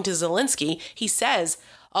he's talking to Zelensky, he says,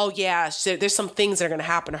 oh yeah, there's some things that are going to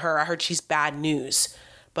happen to her. I heard she's bad news,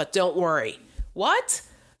 but don't worry. What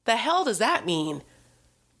the hell does that mean?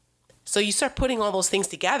 So you start putting all those things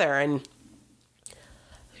together, and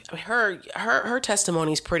her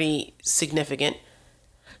testimony is pretty significant.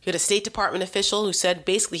 You had a State Department official who said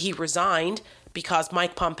basically he resigned because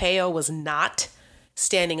Mike Pompeo was not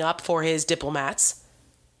standing up for his diplomats.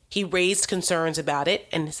 He raised concerns about it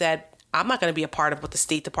and said, I'm not going to be a part of what the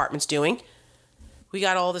State Department's doing. We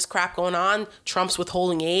got all this crap going on. Trump's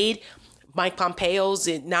withholding aid. Mike Pompeo's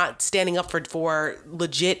not standing up for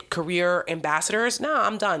legit career ambassadors. No,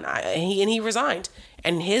 I'm done. He resigned.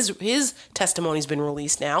 And his testimony's been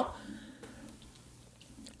released now.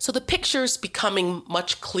 So the picture's becoming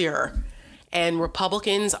much clearer. And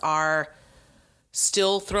Republicans are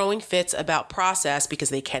still throwing fits about process because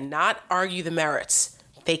they cannot argue the merits.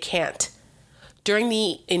 They can't. During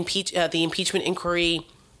the impeachment inquiry,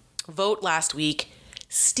 vote last week,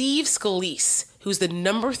 Steve Scalise, who's the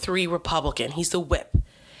number 3 Republican, he's the whip,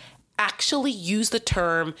 actually used the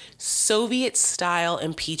term Soviet-style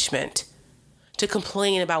impeachment to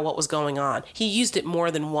complain about what was going on. He used it more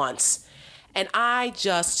than once. And I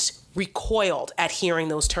just recoiled at hearing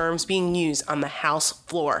those terms being used on the House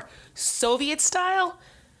floor. Soviet-style?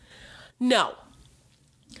 No.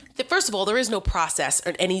 First of all, there is no process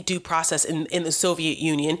or any due process in the Soviet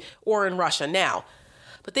Union or in Russia now.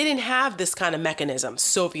 But they didn't have this kind of mechanism,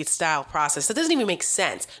 Soviet-style process. That doesn't even make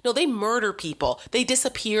sense. No, they murder people. They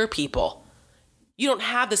disappear people. You don't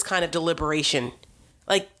have this kind of deliberation.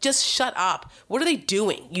 Like, just shut up. What are they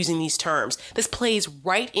doing using these terms? This plays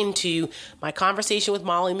right into my conversation with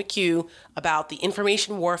Molly McHugh about the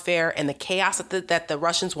information warfare and the chaos that the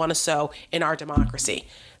Russians want to sow in our democracy.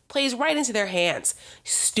 Plays right into their hands.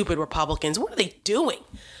 Stupid Republicans. What are they doing?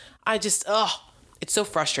 It's so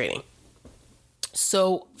frustrating.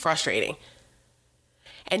 So frustrating.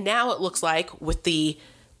 And now it looks like with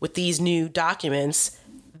these new documents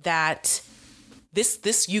that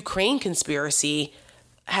this Ukraine conspiracy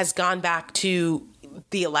has gone back to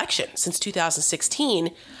the election since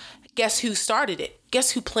 2016. Guess who started it?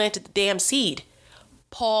 Guess who planted the damn seed?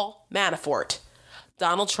 Paul Manafort,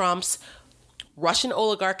 Donald Trump's Russian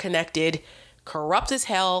oligarch connected, corrupt as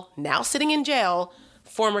hell, now sitting in jail,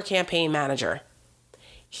 former campaign manager.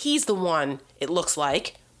 He's the one, it looks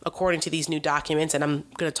like, according to these new documents, and I'm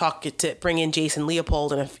going to bring in Jason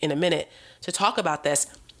Leopold in a minute to talk about this.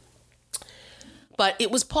 But it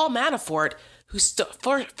was Paul Manafort who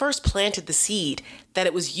first planted the seed that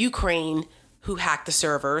it was Ukraine who hacked the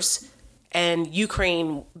servers, and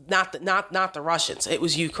Ukraine, not the Russians. It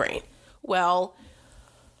was Ukraine. Well,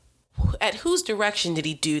 at whose direction did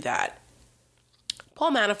he do that?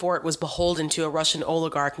 Paul Manafort was beholden to a Russian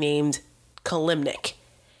oligarch named Kalimnik.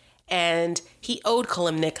 And he owed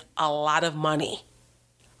Kalimnik a lot of money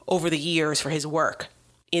over the years for his work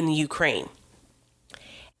in the Ukraine.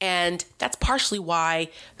 And that's partially why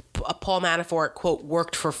Paul Manafort, quote,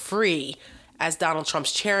 worked for free as Donald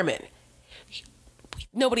Trump's chairman.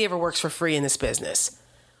 Nobody ever works for free in this business.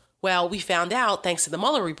 Well, we found out, thanks to the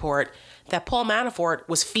Mueller Report, that Paul Manafort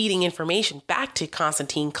was feeding information back to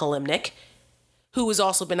Konstantin Kalimnik, who has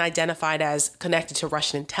also been identified as connected to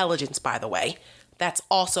Russian intelligence, by the way. That's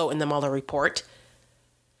also in the Mueller Report.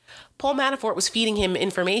 Paul Manafort was feeding him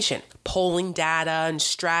information, polling data and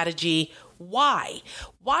strategy. Why?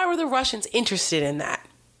 Why were the Russians interested in that?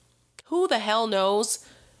 Who the hell knows?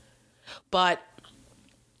 But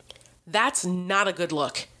that's not a good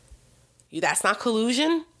look. That's not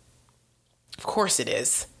collusion? Of course it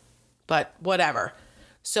is. But whatever.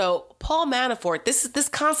 So Paul Manafort, this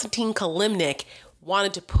Konstantin Kalimnik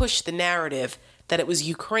wanted to push the narrative that it was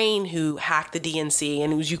Ukraine who hacked the DNC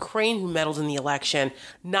and it was Ukraine who meddled in the election,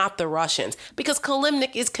 not the Russians. Because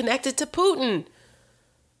Kalimnik is connected to Putin,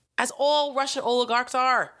 as all Russian oligarchs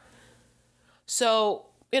are. So,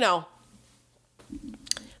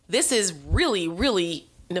 this is really, really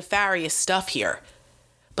nefarious stuff here.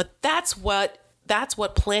 But that's what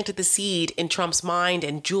planted the seed in Trump's mind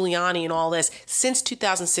and Giuliani and all this since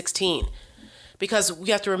 2016. Because we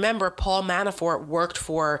have to remember, Paul Manafort worked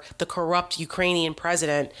for the corrupt Ukrainian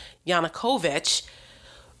president, Yanukovych,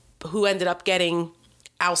 who ended up getting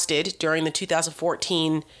ousted during the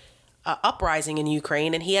 2014 uprising in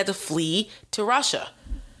Ukraine, and he had to flee to Russia.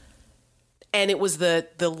 And it was the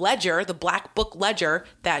ledger, the black book ledger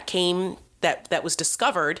that was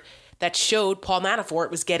discovered that showed Paul Manafort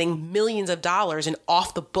was getting millions of dollars in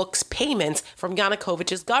off-the-books payments from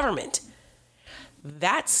Yanukovych's government.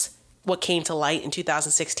 That's what came to light in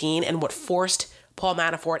 2016 and what forced Paul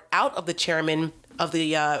Manafort out of the chairman of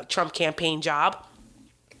the Trump campaign job,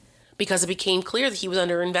 because it became clear that he was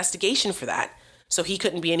under investigation for that. So he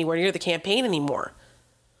couldn't be anywhere near the campaign anymore.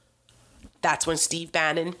 That's when Steve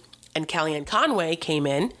Bannon and Kellyanne Conway came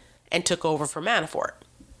in and took over for Manafort.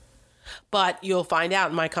 But you'll find out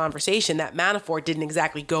in my conversation that Manafort didn't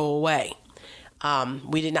exactly go away.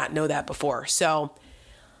 We did not know that before. So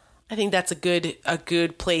I think that's a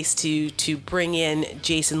good place to bring in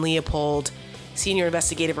Jason Leopold, senior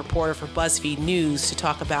investigative reporter for BuzzFeed News, to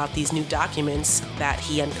talk about these new documents that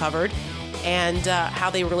he uncovered and how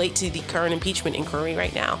they relate to the current impeachment inquiry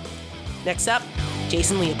right now. Next up,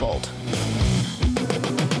 Jason Leopold.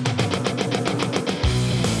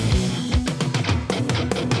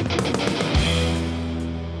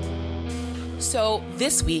 So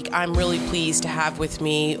this week, I'm really pleased to have with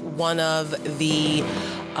me one of the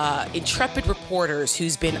intrepid reporters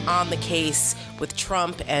who's been on the case with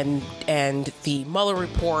Trump and the Mueller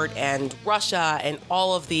Report and Russia and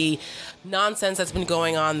all of the nonsense that's been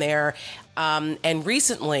going on there. And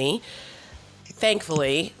recently,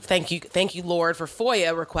 thankfully, thank you, Lord, for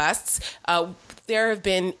FOIA requests. There's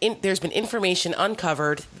been information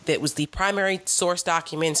uncovered that was the primary source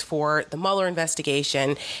documents for the Mueller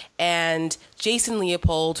investigation, and Jason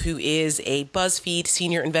Leopold, who is a BuzzFeed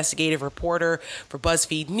senior investigative reporter for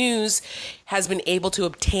BuzzFeed News, has been able to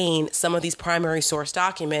obtain some of these primary source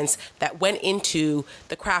documents that went into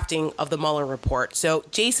the crafting of the Mueller report. So,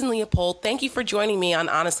 Jason Leopold, thank you for joining me on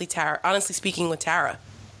Honestly Speaking with Tara.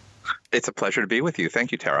 It's a pleasure to be with you.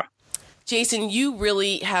 Thank you, Tara. Jason, you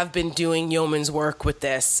really have been doing yeoman's work with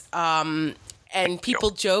this. And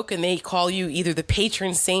people joke and they call you either the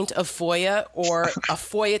patron saint of FOIA or a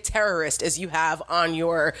FOIA terrorist, as you have on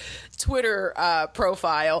your Twitter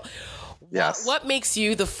profile. Yes. What makes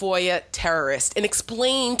you the FOIA terrorist? And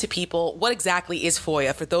explain to people what exactly is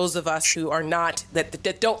FOIA for those of us who are not,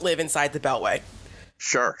 that don't live inside the Beltway.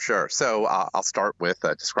 Sure. So I'll start with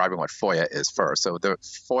describing what FOIA is first. So the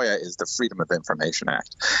FOIA is the Freedom of Information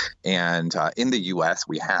Act. And in the U.S.,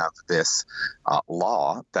 we have this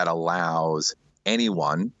law that allows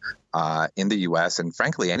anyone in the U.S. and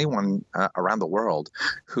frankly anyone around the world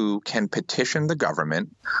who can petition the government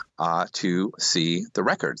to see the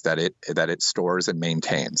records that it stores and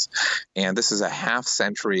maintains. And this is a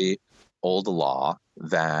half-century old law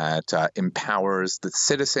that empowers the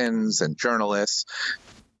citizens and journalists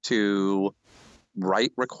to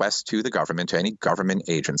write requests to the government, to any government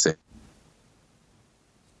agency,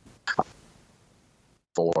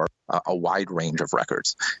 for a wide range of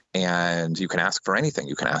records. And you can ask for anything.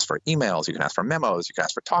 You can ask for emails, you can ask for memos, you can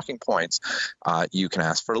ask for talking points, you can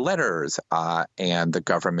ask for letters, and the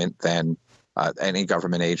government then, any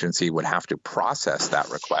government agency would have to process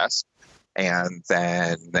that request. And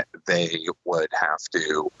then they would have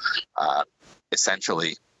to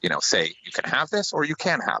essentially, say you can have this or you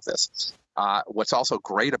can't have this. What's also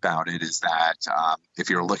great about it is that if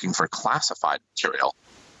you're looking for classified material,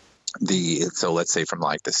 so let's say from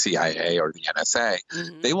like the CIA or the NSA,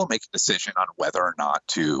 they will make a decision on whether or not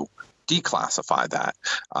to declassify that.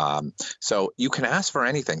 So you can ask for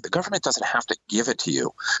anything. The government doesn't have to give it to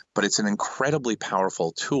you, but it's an incredibly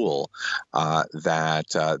powerful tool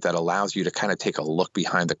that allows you to kind of take a look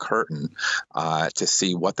behind the curtain to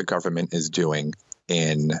see what the government is doing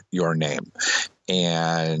in your name.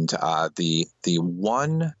 And the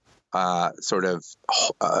one sort of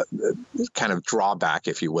kind of drawback,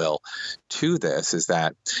 if you will, to this is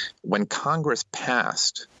that when Congress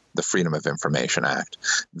passed the Freedom of Information Act,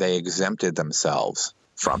 they exempted themselves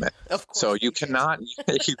from it. Of course. So you cannot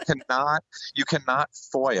FOIA, you cannot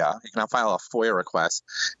file a FOIA request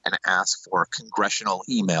and ask for congressional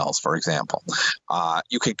emails, for example.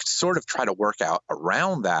 You can sort of try to work out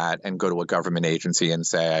around that and go to a government agency and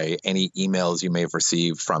say any emails you may have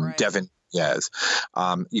received from Devin. Yes.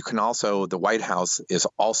 You can also, the White House is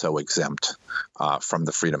also exempt from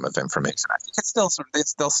the Freedom of Information Act. You can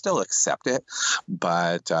they'll still accept it,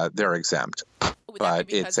 but they're exempt.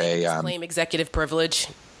 But it's they claim executive privilege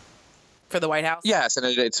for the White House? Yes, and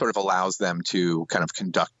it sort of allows them to kind of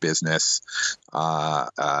conduct business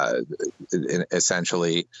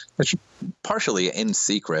essentially, partially in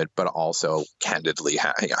secret, but also candidly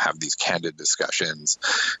have these candid discussions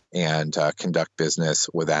and conduct business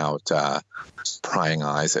without prying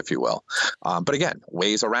eyes, if you will. But again,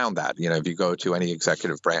 ways around that. If you go to any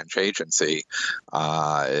executive branch agency,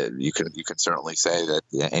 you can certainly say that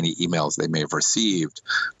any emails they may have received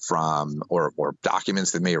from or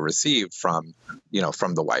documents they may have received from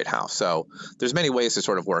the White House. So there's many ways to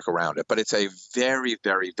sort of work around it, but it's a very,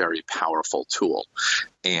 very, very powerful tool,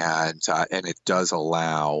 and it does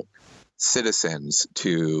allow citizens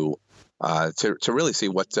to really see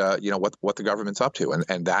what the government's up to,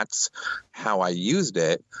 and that's how I used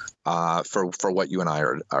it for what you and I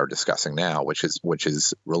are discussing now, which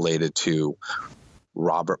is related to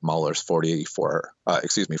Robert Mueller's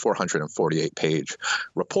 448-page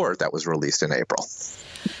report that was released in April.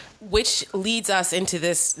 Which leads us into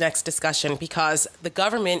this next discussion, because the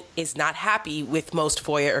government is not happy with most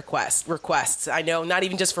FOIA requests. I know, not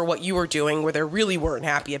even just for what you were doing, where they really weren't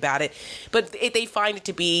happy about it, but they find it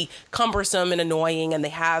to be cumbersome and annoying, and they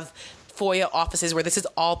have FOIA offices where this is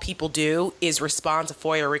all people do is respond to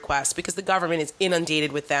FOIA requests because the government is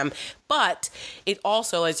inundated with them. But it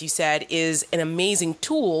also, as you said, is an amazing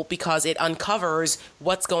tool because it uncovers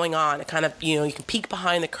what's going on. It kind of, you can peek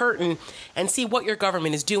behind the curtain and see what your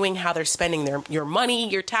government is doing, how they're spending your money,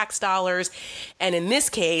 your tax dollars. And in this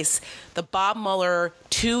case, the Bob Mueller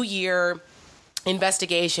 2-year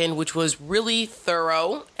investigation, which was really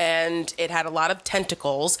thorough and it had a lot of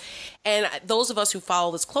tentacles. And those of us who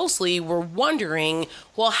follow this closely were wondering,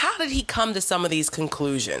 well, how did he come to some of these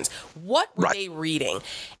conclusions? What were they reading?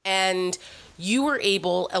 And you were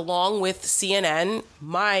able, along with CNN,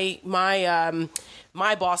 my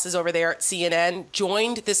bosses over there at CNN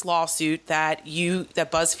joined this lawsuit that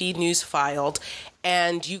BuzzFeed News filed,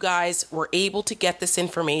 and you guys were able to get this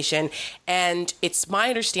information. And it's my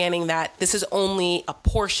understanding that this is only a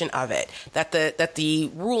portion of it, that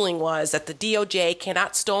the ruling was that the DOJ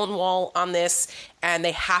cannot stonewall on this, and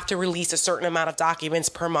they have to release a certain amount of documents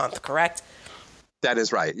per month, correct? That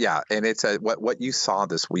is right. Yeah. And it's what you saw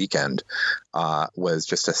this weekend was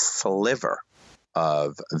just a sliver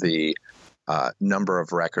of the number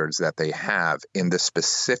of records that they have in the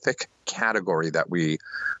specific category that we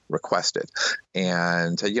requested.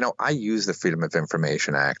 And, I use the Freedom of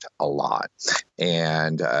Information Act a lot.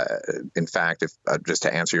 And in fact, if just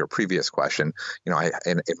to answer your previous question, in my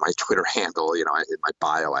Twitter handle, in my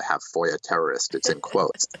bio, I have FOIA Terrorist. It's in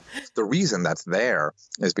quotes. The reason that's there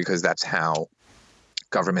is because that's how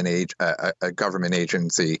a government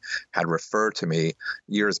agency had referred to me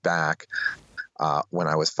years back when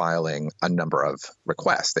I was filing a number of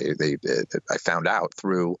requests. I found out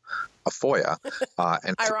through a FOIA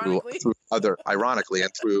and ironically,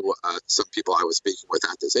 and through some people I was speaking with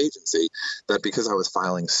at this agency, that because I was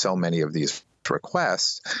filing so many of these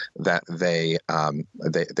requests, that they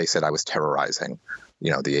said I was terrorizing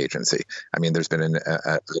the agency. I mean, there's been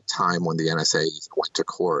a time when the NSA went to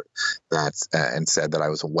court and said that I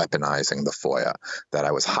was weaponizing the FOIA, that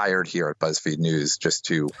I was hired here at BuzzFeed News just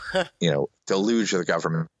to, deluge the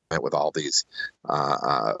government with all these,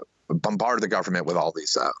 bombard the government with all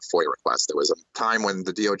these FOIA requests. There was a time when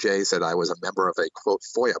the DOJ said I was a member of a, quote,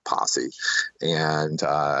 FOIA posse. And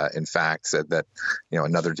in fact, said that,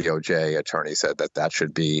 another DOJ attorney said that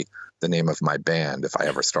should be the name of my band if I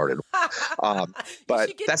ever started.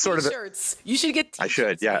 But that's sort of you should get T-shirts. I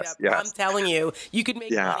should, yes. I'm telling you, you could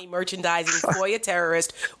make money merchandising FOIA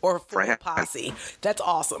Terrorist or FOIA Posse. That's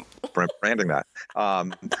awesome. Branding that.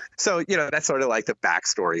 So, that's sort of like the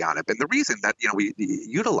backstory on it. But the reason that, we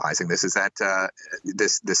utilizing this is that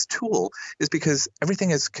this tool is because everything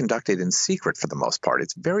is conducted in secret for the most part.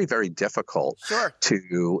 It's very, very difficult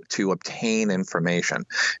to obtain information.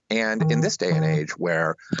 And in this day and age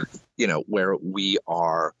where we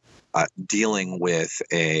are dealing with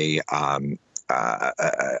an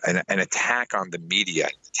attack on the media,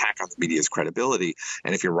 attack on the media's credibility.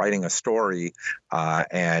 And if you're writing a story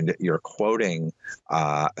and you're quoting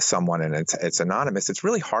someone and it's anonymous, it's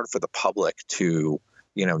really hard for the public to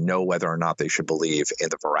know whether or not they should believe in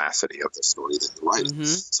the veracity of the story that they're writing. Mm-hmm.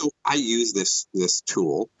 So I use this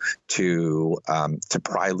tool to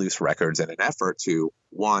pry loose records in an effort to,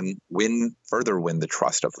 one, further win the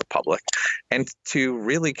trust of the public, and to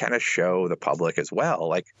really kind of show the public as well,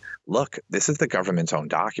 like, look, this is the government's own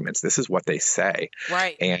documents. This is what they say.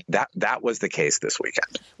 Right. And that was the case this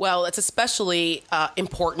weekend. Well, it's especially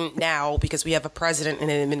important now because we have a president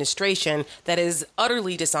and an administration that is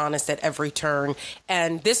utterly dishonest at every turn.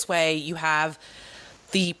 And this way you have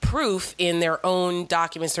the proof in their own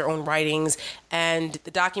documents, their own writings, and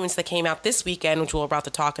the documents that came out this weekend, which we're about to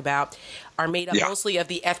talk about, are made up mostly of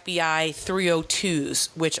the FBI 302s,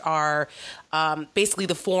 which are basically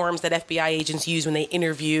the forms that FBI agents use when they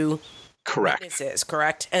interview witnesses,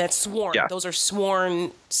 correct? And it's sworn. Yeah. Those are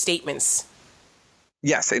sworn statements.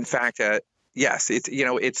 Yes. In fact, yes, it's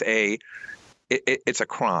a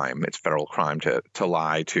crime. It's a federal crime to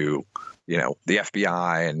lie to the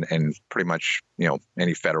FBI and pretty much,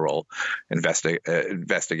 any federal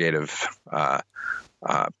investigative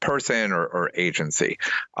person or agency.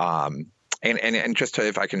 And just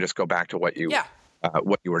if I can just go back to what you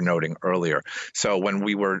were noting earlier. So when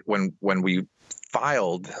we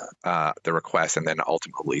filed the request and then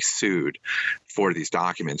ultimately sued for these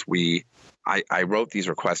documents, I wrote these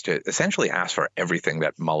requests to essentially ask for everything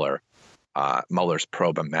that Mueller's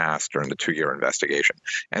probe amassed during the 2-year investigation.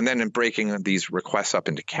 And then in breaking these requests up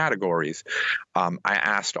into categories, I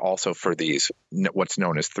asked also for these what's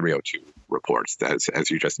known as 302 reports, as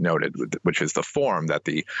you just noted, which is the form that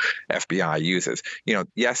the FBI uses.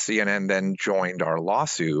 Yes, CNN then joined our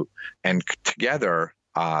lawsuit, and together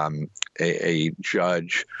a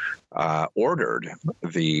judge ordered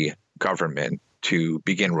the government to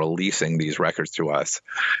begin releasing these records to us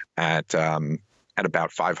at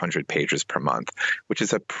about 500 pages per month, which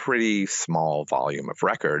is a pretty small volume of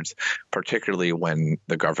records, particularly when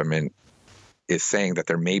the government is saying that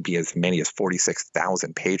there may be as many as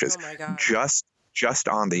 46,000 pages just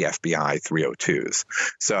on the FBI 302s.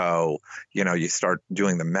 So, you start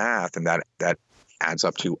doing the math, and that adds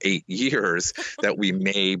up to 8 years that we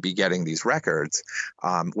may be getting these records.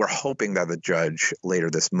 We're hoping that the judge later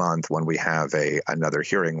this month, when we have another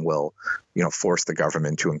hearing, will force the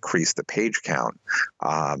government to increase the page count.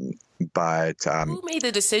 But who made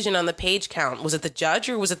the decision on the page count? Was it the judge,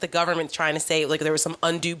 or was it the government trying to say like there was some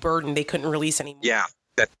undue burden they couldn't release anymore? Yeah,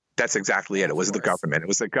 that's exactly it. It was the government. It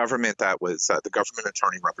was the government that was the government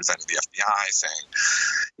attorney representing the FBI saying,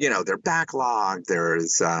 they're backlogged.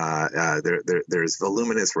 There's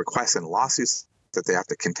voluminous requests and lawsuits that they have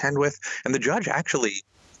to contend with, and the judge actually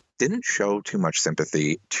didn't show too much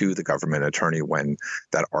sympathy to the government attorney when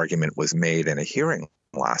that argument was made in a hearing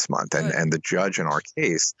last month. And the judge in our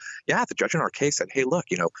case, said, hey, look,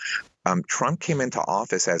 Trump came into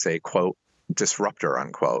office as a, quote, disruptor,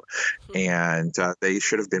 unquote, and they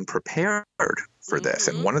should have been prepared for this.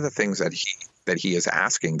 And one of the things that he is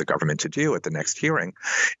asking the government to do at the next hearing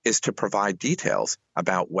is to provide details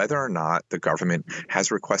about whether or not the government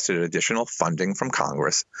has requested additional funding from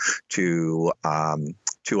Congress to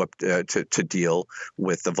deal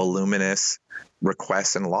with the voluminous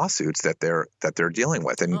requests and lawsuits that they're dealing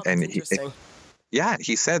with.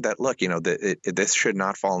 He said that, look, this should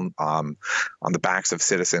not fall on the backs of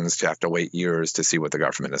citizens to have to wait years to see what the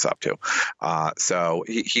government is up to. So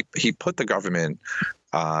he put the government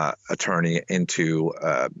attorney into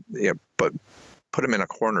put him in a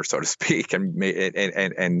corner, so to speak,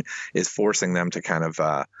 and is forcing them to kind of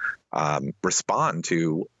respond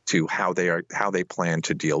to how they plan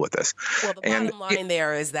to deal with this. Well, the bottom line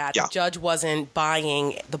there is that the judge wasn't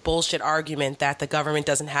buying the bullshit argument that the government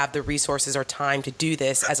doesn't have the resources or time to do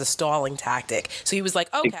this as a stalling tactic. So he was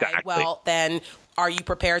like, okay, well, then are you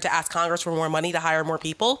prepared to ask Congress for more money to hire more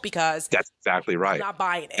people? Because that's exactly right. I'm not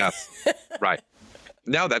buying it. Yeah. Right.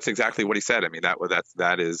 No, that's exactly what he said. I mean,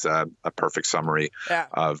 that is a perfect summary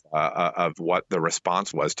of what the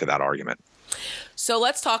response was to that argument. So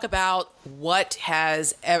let's talk about what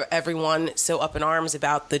has everyone so up in arms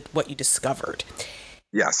about what you discovered.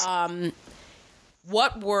 Yes.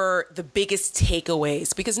 What were the biggest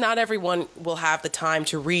takeaways? Because not everyone will have the time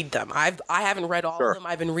to read them. I haven't read all of them.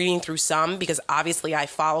 I've been reading through some because obviously I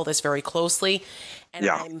follow this very closely, and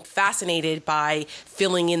I'm fascinated by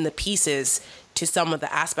filling in the pieces to some of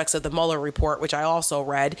the aspects of the Mueller report, which I also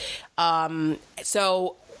read.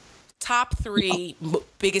 So top 3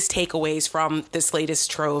 biggest takeaways from this latest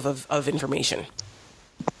trove of information.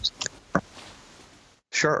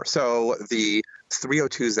 Sure. So the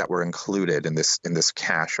 302s that were included in this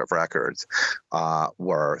cache of records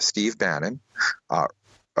were Steve Bannon,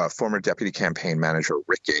 former deputy campaign manager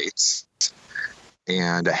Rick Gates,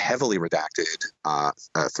 and a heavily redacted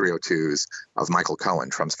 302s of Michael Cohen,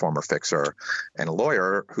 Trump's former fixer and a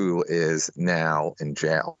lawyer who is now in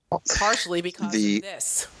jail. Partially because of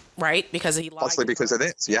this, right? Because he lied. Partially because of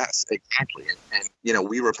this, yes, exactly. And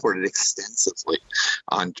we reported extensively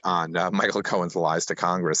on Michael Cohen's lies to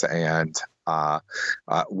Congress and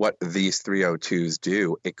what these 302s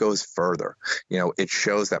do. It goes further. It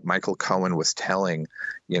shows that Michael Cohen was telling,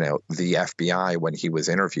 the FBI when he was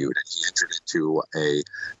interviewed, and he entered into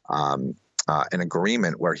an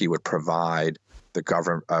agreement where he would provide the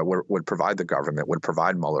government, would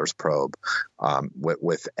provide Mueller's probe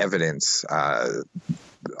with evidence.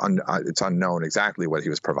 It's unknown exactly what he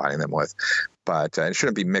was providing them with, but it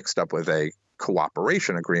shouldn't be mixed up with a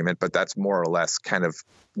cooperation agreement, but that's more or less kind of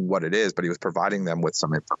what it is. But he was providing them with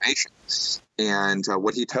some information. And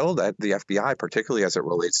what he told the FBI, particularly as it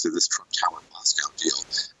relates to this Trump Tower Moscow deal,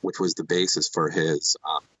 which was the basis for his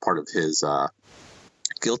part of his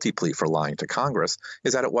guilty plea for lying to Congress,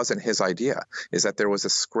 is that it wasn't his idea, is that there was a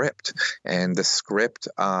script, and the script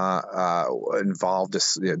involved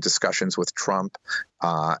discussions with Trump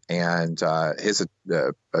and his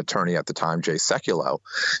attorney at the time, Jay Sekulow,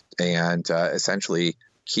 and essentially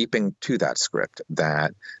keeping to that script,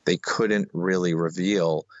 that they couldn't really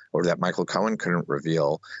reveal, or that Michael Cohen couldn't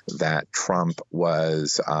reveal, that Trump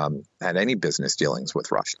was had any business dealings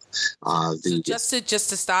with Russia. So just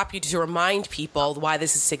to stop you, to remind people why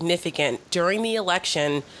this is significant, during the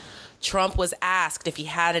election, Trump was asked if he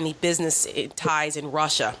had any business ties in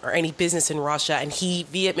Russia or any business in Russia, and he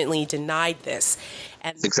vehemently denied this.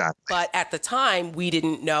 Exactly. But at the time, we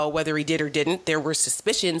didn't know whether he did or didn't. There were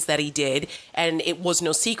suspicions that he did, and it was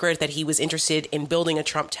no secret that he was interested in building a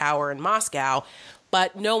Trump Tower in Moscow.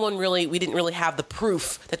 But we didn't really have the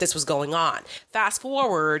proof that this was going on. Fast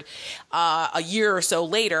forward a year or so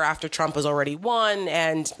later, after Trump has already won,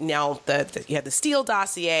 and now you had the Steele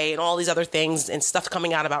dossier and all these other things and stuff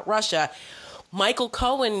coming out about Russia. Michael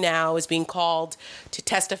Cohen now is being called to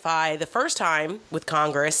testify the first time with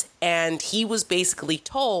Congress, and he was basically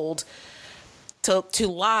told to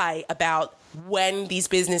lie about when these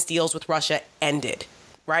business deals with Russia ended,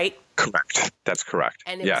 right? Correct. That's correct.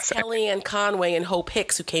 And it was Kellyanne Conway and Hope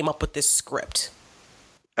Hicks who came up with this script.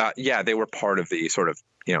 Yeah, they were part of the sort of,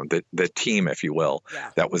 the team, if you will,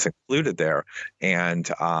 that was included there. And,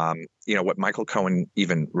 what Michael Cohen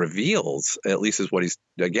even reveals, at least is what he's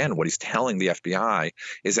telling the FBI,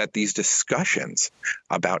 is that these discussions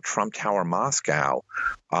about Trump Tower Moscow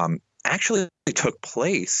actually took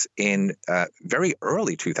place in very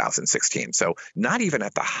early 2016. So not even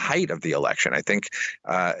at the height of the election. I think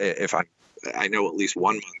I know at least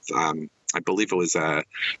 1 month, I believe it was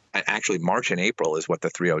actually March and April is what the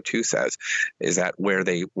 302 says, is that where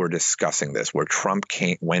they were discussing this, where Trump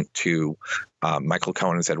went to Michael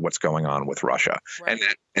Cohen and said, what's going on with Russia? Right.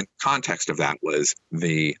 And the context of that was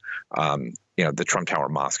the Trump Tower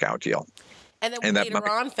Moscow deal. And then we later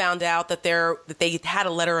on found out that they had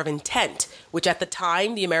a letter of intent, which at the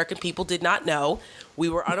time the American people did not know. We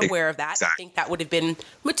were unaware of that. Exactly. I think that would have been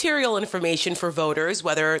material information for voters,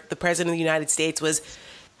 whether the president of the United States was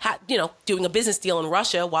doing a business deal in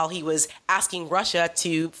Russia while he was asking Russia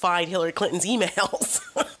to find Hillary Clinton's emails.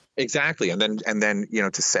 Exactly. And then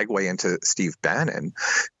to segue into Steve Bannon,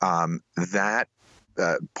 that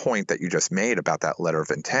point that you just made about that letter of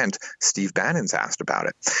intent, Steve Bannon's asked about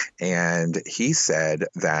it. And he said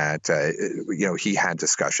that, he had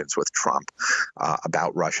discussions with Trump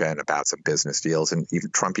about Russia and about some business deals. And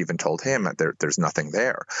Trump even told him that there's nothing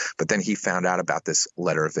there. But then he found out about this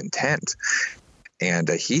letter of intent. And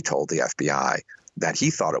he told the FBI that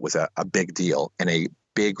he thought it was a big deal and a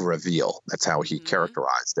big reveal. That's how he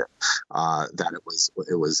characterized it, that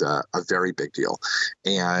it was a very big deal.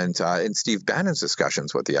 And in Steve Bannon's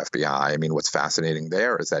discussions with the FBI, I mean, what's fascinating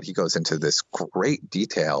there is that he goes into this great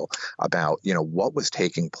detail about, what was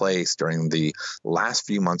taking place during the last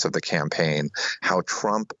few months of the campaign, how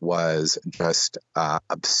Trump was just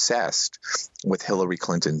obsessed with Hillary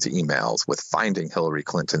Clinton's emails, with finding Hillary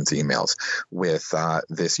Clinton's emails, with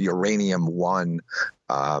this Uranium One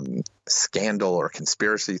scandal or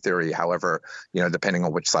conspiracy theory, however, depending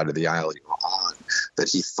on which side of the aisle you're on, that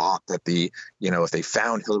he thought that if they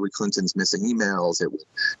found Hillary Clinton's missing emails, it would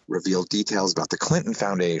reveal details about the Clinton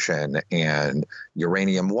Foundation and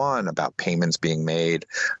Uranium One, about payments being made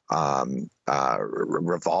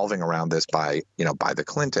revolving around this by the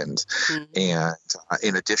Clintons. Mm-hmm. And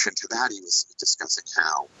in addition to that, he was discussing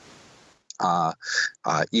how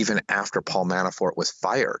even after Paul Manafort was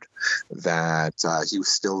fired, that he was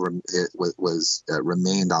still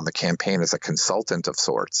remained on the campaign as a consultant of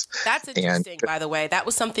sorts. That's interesting, by the way. That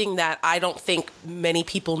was something that I don't think many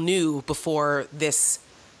people knew before this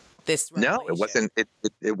revelation. No, it wasn't.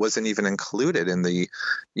 It wasn't even included in the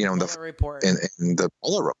Mueller Report. In the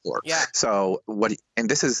Mueller Report. Yeah. So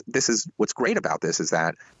this is what's great about this is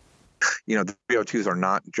that the 302s are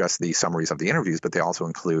not just the summaries of the interviews, but they also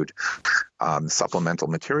include supplemental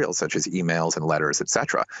materials such as emails and letters,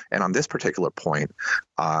 etc. And on this particular point,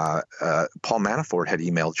 Paul Manafort had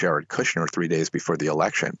emailed Jared Kushner 3 days before the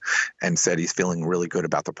election and said he's feeling really good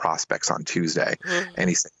about the prospects on Tuesday. Mm-hmm. And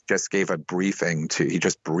he just gave a briefing he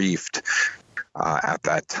just briefed at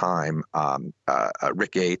that time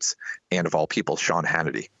Rick Gates and, of all people, Sean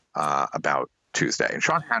Hannity about Tuesday. And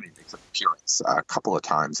Sean Hannity makes an appearance a couple of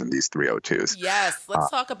times in these 302s. Yes. Let's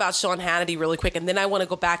talk about Sean Hannity really quick. And then I want to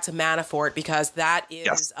go back to Manafort because that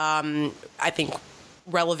is, I think,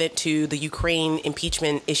 relevant to the Ukraine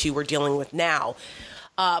impeachment issue we're dealing with now.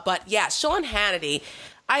 But yeah, Sean Hannity,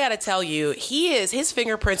 I got to tell you, his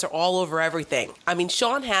fingerprints are all over everything. I mean,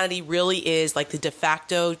 Sean Hannity really is like the de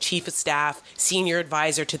facto chief of staff, senior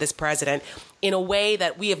advisor to this president in a way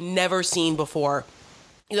that we have never seen before.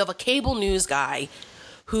 You have a cable news guy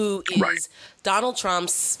who is Donald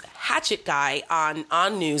Trump's hatchet guy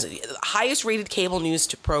on news, highest rated cable news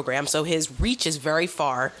program. So his reach is very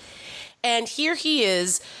far. And here he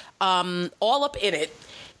is all up in it,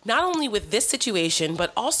 not only with this situation,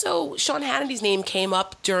 but also Sean Hannity's name came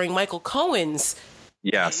up during Michael Cohen's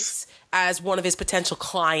case as one of his potential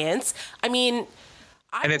clients. I mean,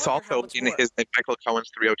 and it's also in Michael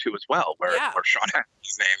Cohen's 302 as well, where Sean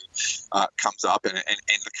Hannity's name comes up in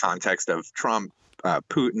the context of Trump,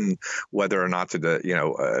 Putin, whether or not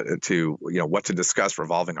what to discuss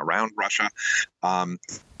revolving around Russia.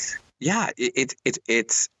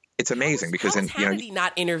 It's amazing because Hannity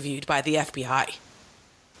not interviewed by the FBI.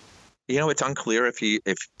 It's unclear if he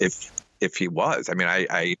was. I mean,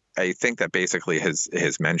 I think that basically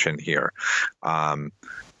his mention here.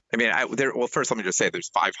 First, let me just say there's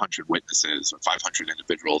 500 witnesses or 500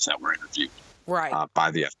 individuals that were interviewed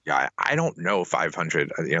by the FBI. I don't know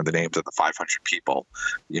 500, the names of the 500 people,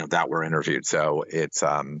 that were interviewed. So it's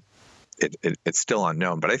it's still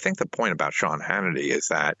unknown. But I think the point about Sean Hannity is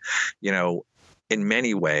that, in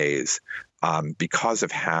many ways, because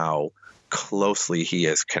of how closely he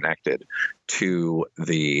is connected to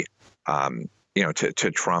the,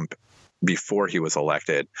 to Trump before he was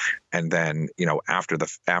elected, and then after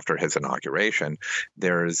his inauguration,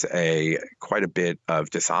 there's quite a bit of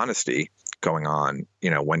dishonesty going on,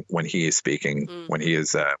 when he is speaking, when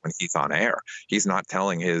he's on air. He's not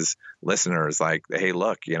telling his listeners like, hey,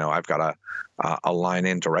 look, I've got a line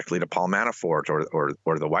in directly to Paul Manafort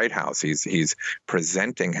or the White House. He's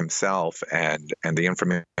presenting himself and the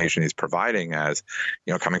information he's providing as,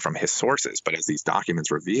 coming from his sources. But as these documents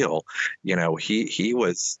reveal, he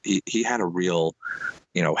had a real,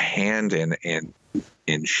 hand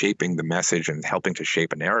in shaping the message and helping to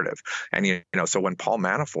shape a narrative. And, so when Paul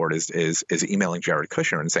Manafort is emailing Jared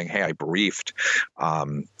Kushner and saying, hey, I briefed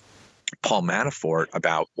Paul Manafort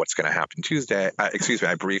about what's going to happen Tuesday.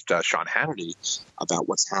 I briefed Sean Hannity about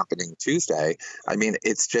what's happening Tuesday. I mean,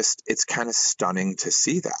 it's kind of stunning to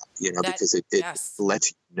see that, because it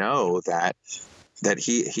lets you know that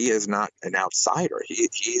he is not an outsider.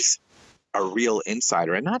 He's a real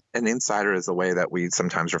insider, and not an insider is the way that we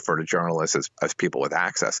sometimes refer to journalists as people with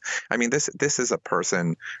access. I mean, this is a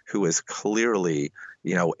person who is clearly,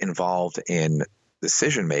 involved in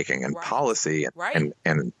decision making and policy and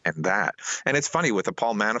that. And it's funny with the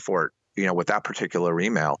Paul Manafort, with that particular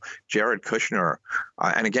email, Jared Kushner,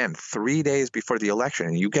 and again, 3 days before the election,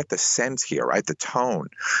 and you get the sense here, right? The tone,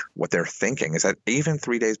 what they're thinking is that even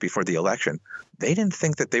 3 days before the election, they didn't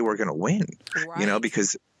think that they were going to win,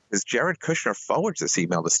 because Jared Kushner forwards this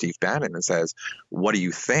email to Steve Bannon and says, what do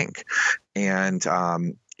you think? And,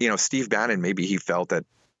 Steve Bannon, maybe he felt that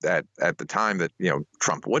at the time that,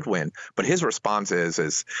 Trump would win, but his response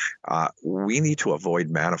is we need to avoid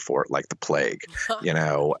Manafort like the plague,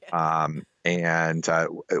 and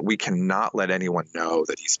we cannot let anyone know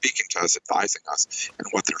that he's speaking to us, advising us. And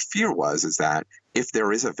what their fear is that if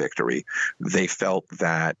there is a victory, they felt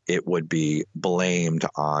that it would be blamed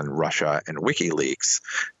on Russia and WikiLeaks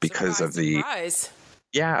because of the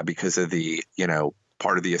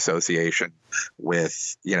part of the association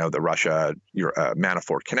with, the Russia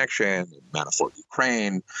Manafort connection, Manafort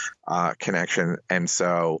Ukraine connection. And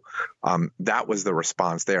so that was the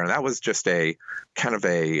response there. And that was just a kind of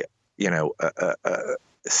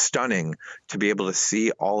stunning to be able to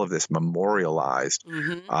see all of this memorialized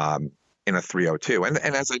in a 302. And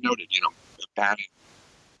as I noted, Bannon,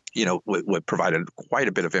 provided quite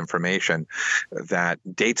a bit of information that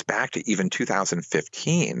dates back to even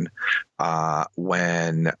 2015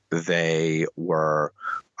 when they were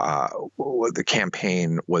the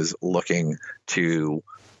campaign was looking to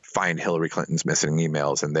find Hillary Clinton's missing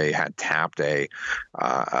emails, and they had tapped they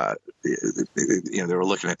were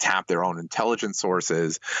looking to tap their own intelligence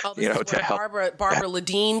sources. Oh, this is where Barbara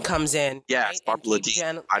Ladine comes in. Yes, right? Barbara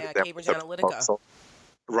Ladine. Cambridge Analytica.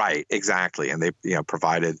 Right, exactly. And they,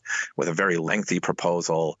 provided with a very lengthy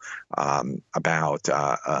proposal about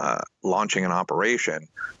launching an operation,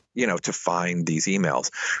 to find these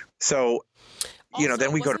emails. So, also,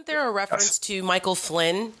 then we wasn't there a reference to Michael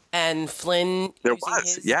Flynn and Flynn using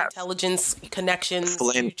his intelligence connections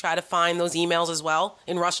to try to find those emails as well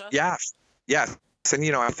in Russia? Yes. And,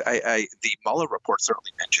 the Mueller report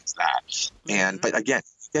certainly mentions that. But again,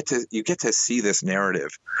 you get to see this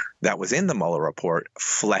narrative that was in the Mueller report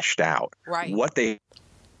fleshed out. Right. What they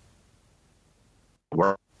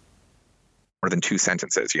were more than two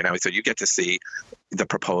sentences, So you get to see the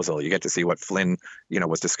proposal, you get to see what Flynn,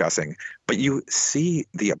 was discussing, but you see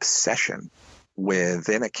the obsession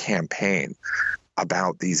within a campaign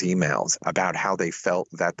about these emails, about how they felt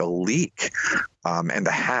that the leak and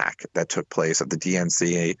the hack that took place of the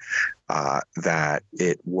DNC, that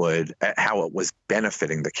how it was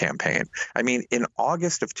benefiting the campaign. I mean, in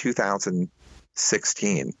August of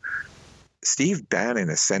 2016, Steve Bannon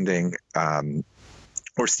is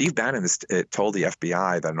Steve Bannon has told the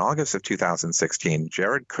FBI that in August of 2016,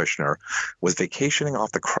 Jared Kushner was vacationing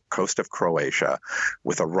off the coast of Croatia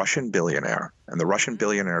with a Russian billionaire and the Russian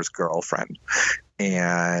billionaire's girlfriend.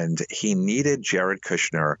 And he needed Jared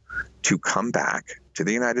Kushner to come back to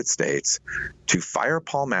the United States to fire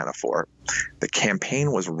Paul Manafort. The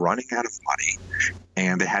campaign was running out of money,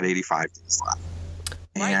 and they had 85 days left.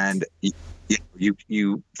 Right. And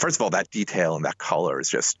you first of all, that detail and that color is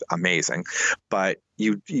just amazing, but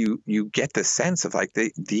you get the sense of like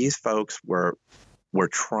these folks were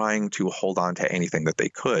trying to hold on to anything that they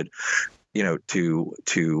could,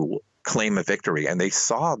 to claim a victory, and they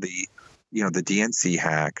saw the DNC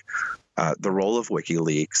hack, the role of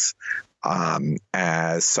WikiLeaks,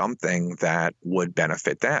 as something that would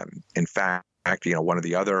benefit them. In fact, one of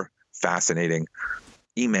the other fascinating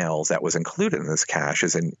emails that was included in this cache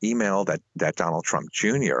is an email that Donald Trump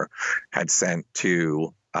Jr. had sent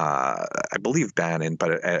to, I believe, Bannon,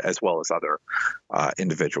 but as well as other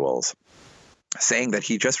individuals, saying that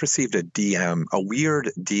he just received a weird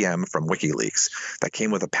DM from WikiLeaks that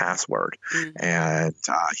came with a password. And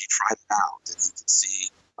he tried it out, and he could see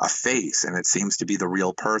a face, and it seems to be the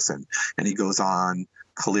real person. And he goes on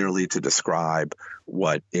clearly to describe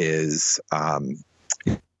what is,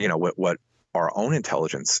 what our own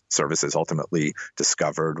intelligence services ultimately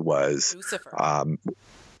discovered was Lucifer. And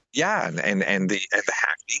the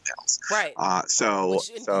hacked emails. Right.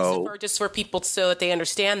 Lucifer, just for people so that they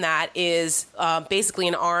understand that, is basically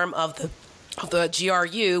an arm of the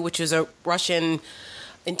GRU, which is a Russian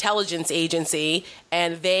intelligence agency,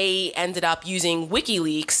 and they ended up using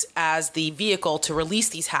WikiLeaks as the vehicle to release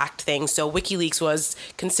these hacked things. So WikiLeaks was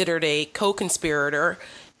considered a co-conspirator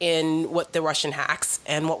in what the Russian hacks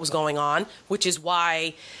and what was going on, which is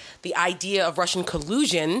why the idea of Russian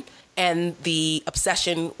collusion and the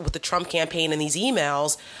obsession with the Trump campaign and these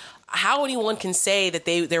emails, how anyone can say that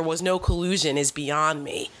there was no collusion is beyond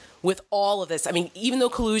me. With all of this, I mean, even though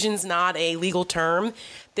collusion's not a legal term,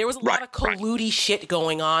 there was a lot of colludey shit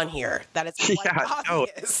going on here. That is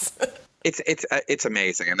obvious. It's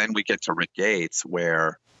amazing. And then we get to Rick Gates,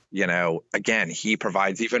 where again he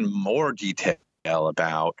provides even more detail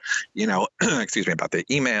about about the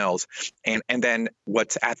emails, and then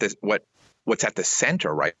what's at the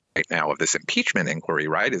center right now of this impeachment inquiry,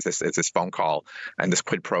 right, is this phone call and this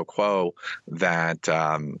quid pro quo that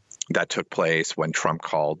took place when Trump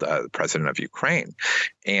called the president of Ukraine.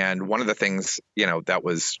 And one of the things that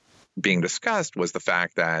was being discussed was the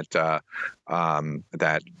fact that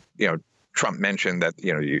Trump mentioned that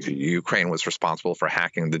Ukraine was responsible for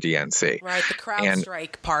hacking the DNC. Right, the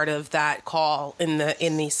CrowdStrike part of that call in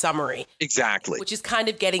the summary. Exactly. Which is kind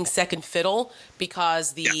of getting second fiddle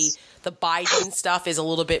because the Biden stuff is a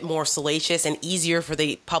little bit more salacious and easier for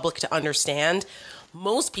the public to understand.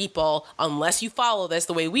 Most people, unless you follow this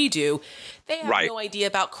the way we do, they have no idea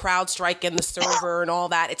about CrowdStrike and the server and all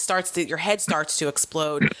that. Your head starts to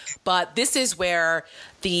explode. But this is where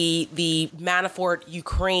the Manafort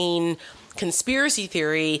Ukraine conspiracy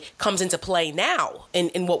theory comes into play now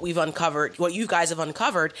in what we've uncovered, what you guys have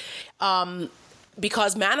uncovered.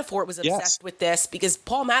 Because Manafort was obsessed with this, because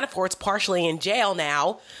Paul Manafort's partially in jail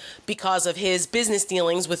now because of his business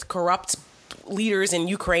dealings with corrupt leaders in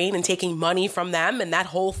Ukraine and taking money from them and that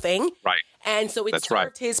whole thing. Right. And so it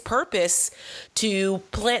served his purpose to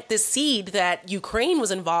plant this seed that Ukraine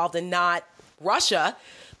was involved and not Russia,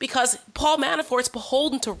 because Paul Manafort's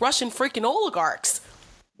beholden to Russian freaking oligarchs.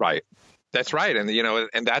 Right. That's right. And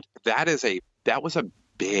and that was a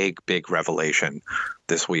big revelation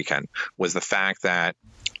this weekend, was the fact that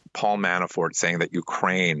Paul Manafort saying that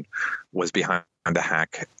Ukraine was behind the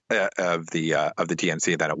hack of the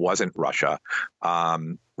DNC, that it wasn't Russia,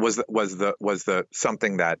 was the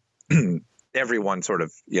something that everyone sort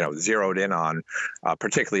of zeroed in on,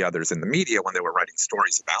 particularly others in the media when they were writing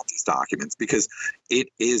stories about these documents, because it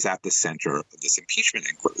is at the center of this impeachment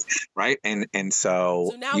inquiry, right? And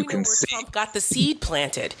so now you can see Trump got the seed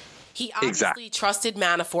planted. He obviously trusted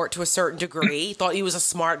Manafort to a certain degree. He thought he was a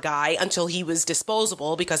smart guy until he was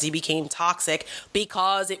disposable, because he became toxic,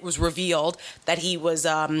 because it was revealed that he was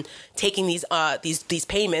taking these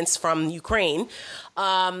payments from Ukraine.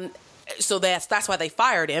 So that's why they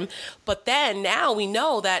fired him. But then now we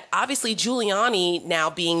know that obviously Giuliani, now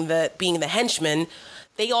being the henchman,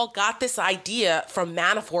 they all got this idea from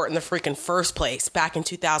Manafort in the freaking first place back in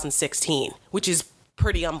 2016, which is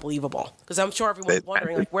pretty unbelievable, because I'm sure everyone's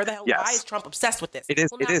wondering, where the hell, why is Trump obsessed with this? It is.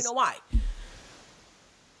 Well, now we know why.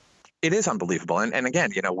 It is unbelievable. And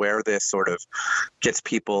again, where this sort of gets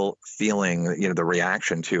people feeling, the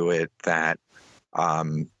reaction to it, that,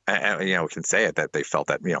 we can say it, that they felt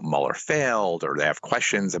that, Mueller failed, or they have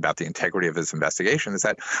questions about the integrity of his investigation, is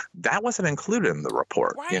that wasn't included in the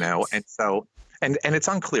report, and so, and it's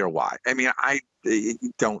unclear why. I mean, I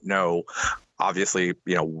don't know, obviously,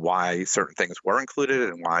 why certain things were included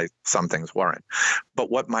and why some things weren't. But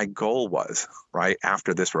what my goal was, right,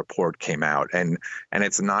 after this report came out, and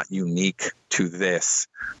it's not unique to this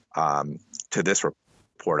report.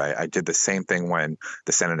 I did the same thing when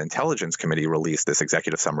the Senate Intelligence Committee released this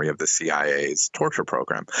executive summary of the CIA's torture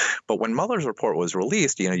program. But when Mueller's report was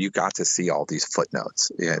released, you got to see all these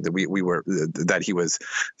footnotes that he was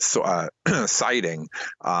citing,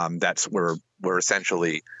 were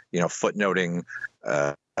essentially, footnoting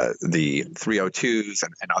the 302s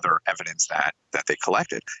and other evidence that they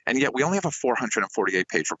collected. And yet we only have a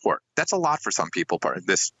 448-page report. That's a lot for some people,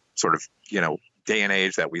 this sort of, day and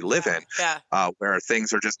age that we live in, where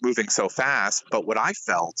things are just moving so fast. But what I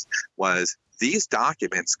felt was these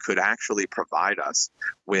documents could actually provide us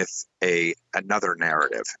with another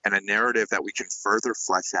narrative, and a narrative that we can further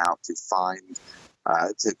flesh out to find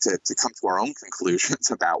to come to our own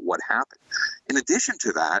conclusions about what happened. In addition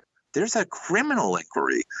to that, there's a criminal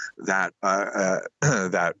inquiry that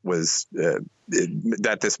that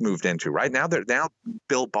this moved into. Right now,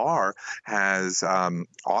 Bill Barr has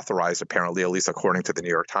authorized, apparently, at least according to the New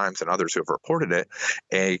York Times and others who have reported it,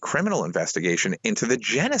 a criminal investigation into the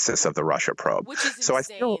genesis of the Russia probe. Which is so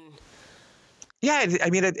insane. I feel. Yeah, I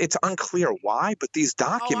mean, it's unclear why, but these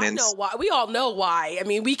documents. Oh, I know why. We all know why. I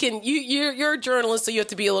mean, we can. You're a journalist, so you have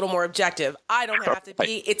to be a little more objective. I don't have to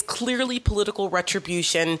be. It's clearly political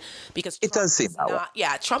retribution because it does seem that way.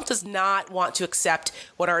 Yeah, Trump does not want to accept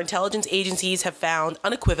what our intelligence agencies have found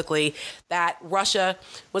unequivocally, that Russia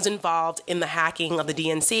was involved in the hacking of the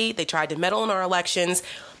DNC. They tried to meddle in our elections.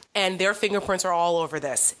 And their fingerprints are all over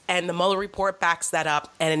this. And the Mueller report backs that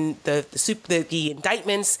up. And the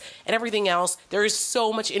indictments and everything else, there is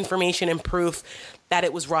so much information and proof that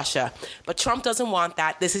it was Russia. But Trump doesn't want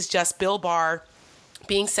that. This is just Bill Barr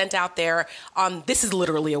being sent out there on, this is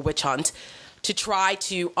literally a witch hunt, to try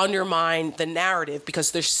to undermine the narrative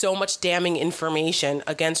because there's so much damning information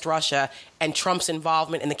against Russia and Trump's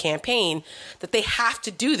involvement in the campaign that they have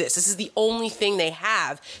to do this. This is the only thing they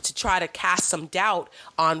have to try to cast some doubt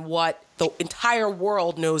on what the entire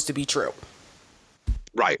world knows to be true.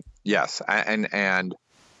 Right. Yes. And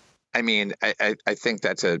I mean, I think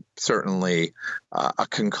that's certainly a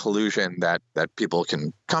conclusion that people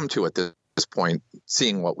can come to at this point,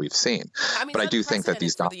 seeing what we've seen. I mean, but I do think that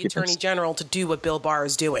these documents, the Attorney General to do what Bill Barr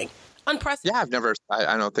is doing, unprecedented. Yeah,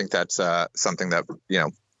 I don't think that's something that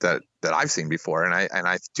that I've seen before, and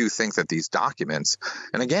I do think that these documents,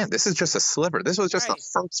 and again, this is just a sliver. This was just the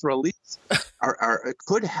first release.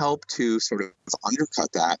 Could help to sort of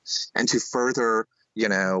undercut that and to further,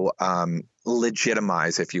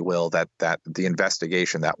 legitimize, if you will, that the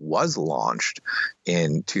investigation that was launched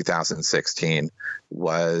in 2016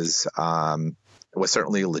 was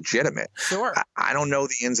certainly legitimate. Sure. I don't know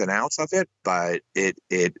the ins and outs of it, but it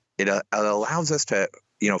allows us to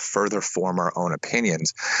further form our own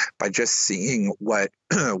opinions by just seeing what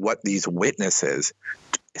these witnesses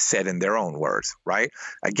said in their own words. Right.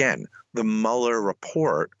 Again, the Mueller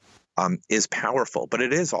report is powerful, but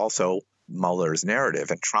it is also Mueller's narrative,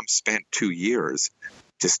 and Trump spent 2 years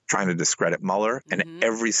just trying to discredit Mueller and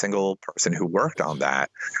every single person who worked on that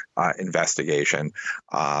investigation.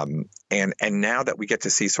 And now that we get to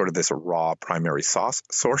see sort of this raw primary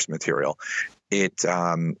source material, it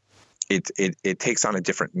takes on a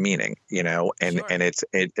different meaning, and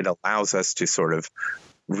it allows us to sort of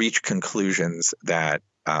reach conclusions that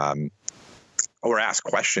or ask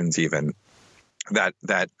questions even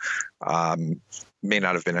that may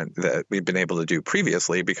not have been that we've been able to do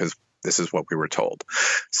previously because this is what we were told.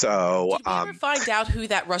 So, did we ever find out who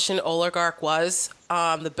that Russian oligarch was?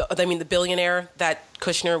 The billionaire that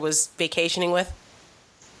Kushner was vacationing with.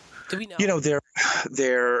 Do we know? There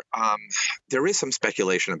is some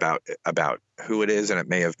speculation about who it is, and it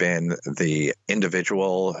may have been the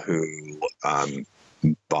individual who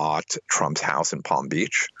bought Trump's house in Palm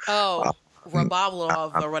Beach. Oh,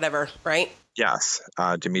 Rybolovlev or whatever, right? Yes,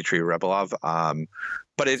 Dmitry Rybolovlev.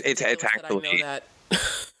 But it's actually.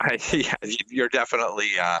 You're definitely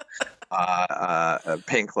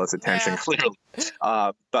paying close attention, clearly.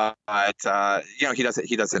 But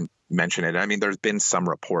he doesn't mention it. I mean, there's been some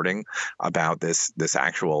reporting about this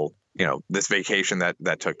actual this vacation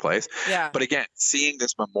that took place. Yeah. But again, seeing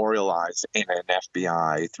this memorialized in an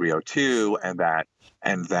FBI 302 and that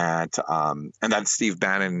Steve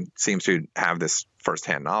Bannon seems to have this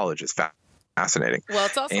firsthand knowledge is fascinating. Well,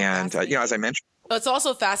 it's also fascinating. As I mentioned. It's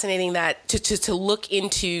also fascinating that to look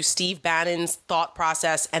into Steve Bannon's thought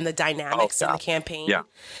process and the dynamics in the campaign. Yeah.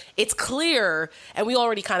 It's clear, and we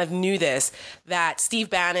already kind of knew this, that Steve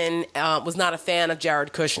Bannon was not a fan of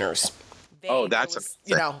Jared Kushner's. There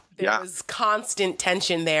was constant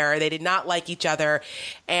tension there. They did not like each other.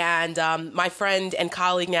 And my friend and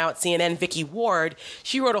colleague now at CNN, Vicky Ward,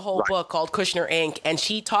 she wrote a whole book called Kushner Inc., and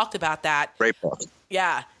she talked about that. Great book.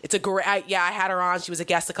 Yeah, it's a great. I had her on. She was a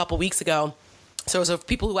guest a couple weeks ago. So if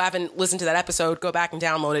people who haven't listened to that episode, go back and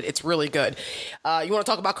download it. It's really good. You want to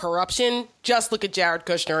talk about corruption? Just look at Jared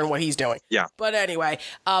Kushner and what he's doing. Yeah. But anyway,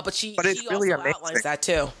 she really also outlines that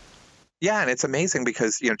too. Yeah, and it's amazing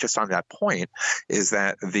because just on that point is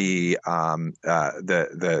that the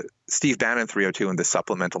Steve Bannon 302 and the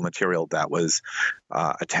supplemental material that was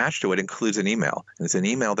attached to it includes an email. And it's an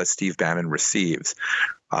email that Steve Bannon receives.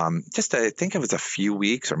 I think it was a few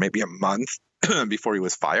weeks or maybe a month before he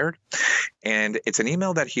was fired. And it's an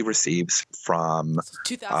email that he receives from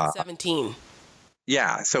 2017.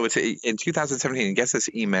 Yeah, so it's in 2017. He gets this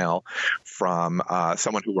email from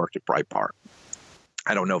someone who worked at Breitbart.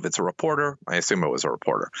 I don't know if it's a reporter. I assume it was a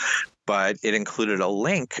reporter, but it included a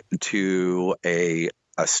link to a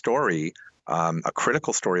story, a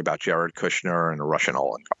critical story about Jared Kushner and a Russian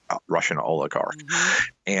oligarch. Mm-hmm.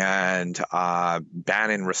 And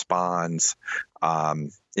Bannon responds,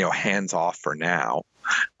 hands off for now.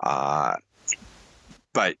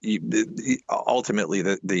 But ultimately,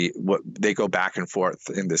 what they go back and forth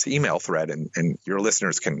in this email thread, and your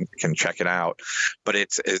listeners can check it out. But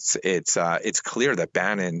it's clear that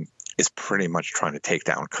Bannon is pretty much trying to take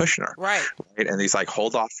down Kushner, right? And he's like,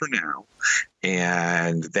 hold off for now.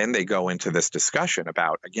 And then they go into this discussion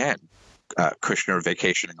about, again, Kushner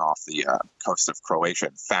vacationing off the coast of Croatia.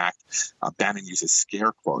 In fact, Bannon uses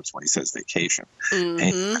scare quotes when he says vacation.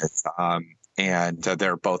 Mm-hmm. And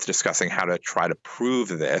they're both discussing how to try to prove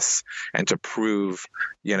this and to prove,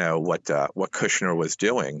 what Kushner was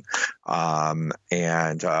doing,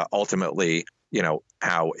 and ultimately,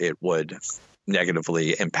 how it would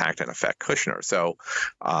negatively impact and affect Kushner. So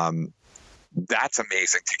that's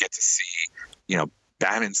amazing to get to see,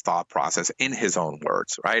 Bannon's thought process in his own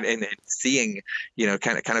words, right? And seeing,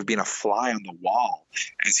 kind of being a fly on the wall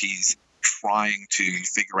as he's trying to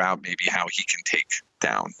figure out maybe how he can take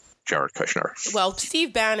down Jared Kushner. Well,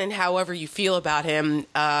 Steve Bannon, however you feel about him,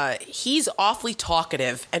 he's awfully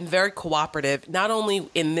talkative and very cooperative, not only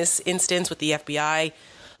in this instance with the FBI,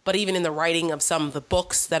 but even in the writing of some of the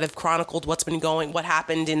books that have chronicled what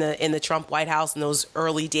happened in the Trump White House in those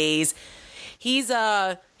early days. He's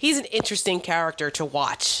an interesting character to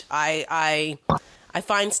watch. I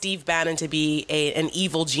find Steve Bannon to be an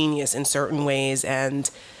evil genius in certain ways, and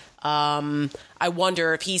I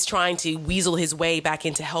wonder if he's trying to weasel his way back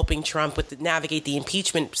into helping Trump navigate the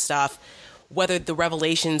impeachment stuff, whether the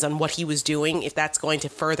revelations on what he was doing, if that's going to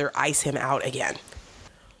further ice him out again.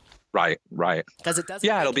 Right. Because it doesn't.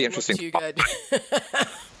 Yeah, it'll be interesting. Too good.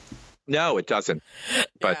 No, it doesn't.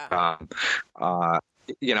 But I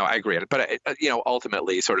agree. But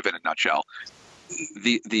ultimately, sort of in a nutshell,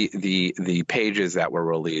 the pages that were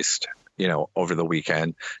released, over the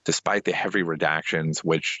weekend, despite the heavy redactions,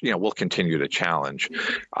 which, we'll continue to challenge,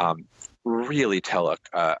 really tell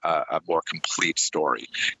a more complete story.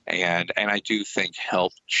 And I do think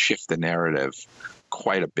help shift the narrative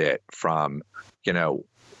quite a bit from,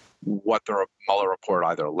 what the Mueller report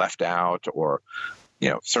either left out or,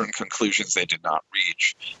 certain conclusions they did not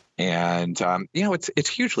reach. And, it's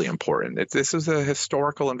hugely important. This is a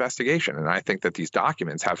historical investigation. And I think that these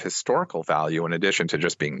documents have historical value in addition to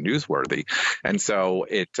just being newsworthy. And so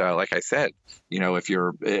like I said, if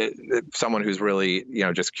you're someone who's really,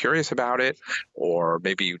 just curious about it, or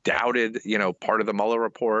maybe you doubted, part of the Mueller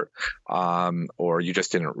report, or you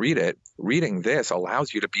just didn't read it, reading this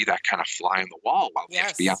allows you to be that kind of fly on the wall while the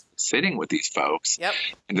FBI is sitting with these folks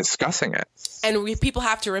and discussing it. And people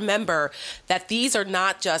have to remember that these are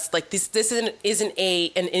not just like this isn't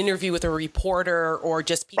an interview with a reporter or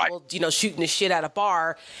just people, shooting the shit at a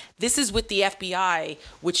bar. This is with the FBI,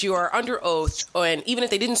 which you are under oath. And even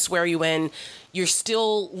if they didn't swear you in, you're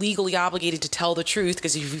still legally obligated to tell the truth,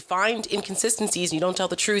 because if you find inconsistencies and you don't tell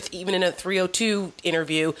the truth, even in a 302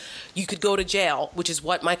 interview, you could go to jail, which is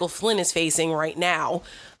what Michael Flynn is facing right now.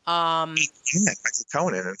 Michael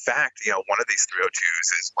Cohen. And in fact, one of these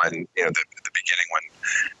 302s is when, the beginning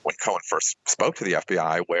when Cohen first spoke to the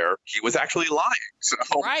FBI, where he was actually lying. So,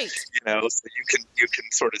 right. So you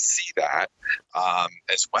can sort of see that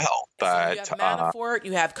as well. But so you have Manafort,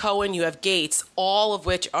 you have Cohen, you have Gates, all of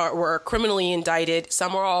which were criminally indicted.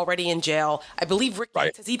 Some are already in jail. I believe Rick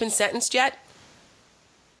Gates, has he been sentenced yet?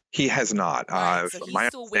 He has not. Right, so from my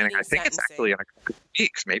understanding, I think it's actually in a couple of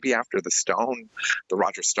weeks, maybe after the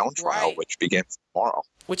Roger Stone trial, which begins tomorrow.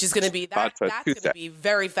 Which is going to be that's going to be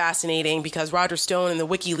very fascinating, because Roger Stone and the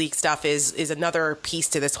WikiLeaks stuff is another piece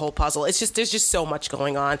to this whole puzzle. There's just so much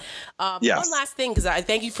going on. Yes. One last thing, because I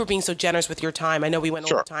thank you for being so generous with your time. I know we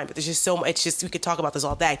went over time, but there's just so much. It's just we could talk about this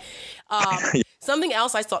all day. Something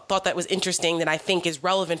else I thought that was interesting that I think is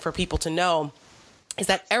relevant for people to know is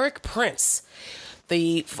that Eric Prince,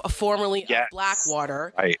 formerly of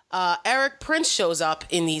Blackwater. Right. Eric Prince shows up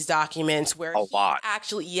in these documents where he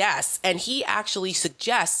actually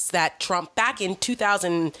suggests that Trump, back in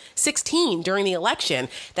 2016 during the election,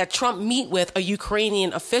 that Trump meet with a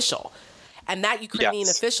Ukrainian official. And that Ukrainian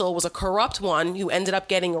official was a corrupt one who ended up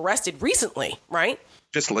getting arrested recently, right?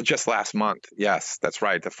 Just last month. Yes, that's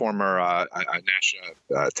right. The former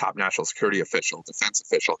top national security official, defense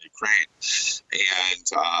official in Ukraine. And,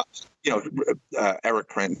 Eric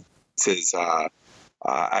Prince his.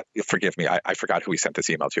 Forgive me, I forgot who he sent this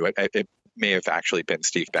email to. It may have actually been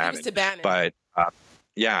Steve Bannon, but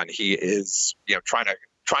and he is trying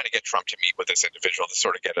to get Trump to meet with this individual to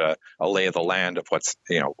sort of get a lay of the land of what's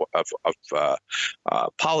of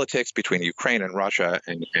politics between Ukraine and Russia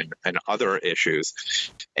and other issues.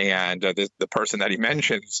 And the person that he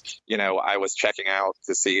mentions, I was checking out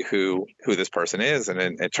to see who this person is, and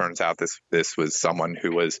it turns out this was someone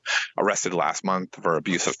who was arrested last month for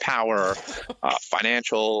abuse of power,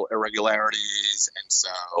 financial irregularities, and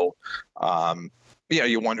so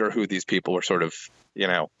you wonder who these people are sort of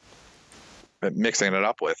mixing it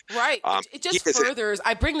up with. Right. It just furthers,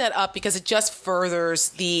 I bring that up because it just furthers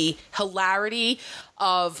the hilarity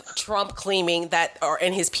of Trump claiming that,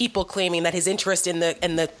 and his people claiming that his interest in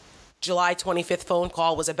the July 25th phone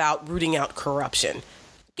call was about rooting out corruption.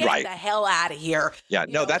 Get the hell out of here. Yeah,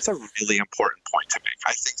 that's a really important point to make.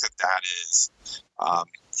 I think that is,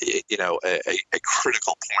 a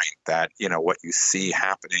critical point that, what you see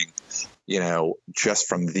happening, just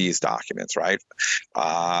from these documents, right,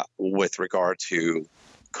 with regard to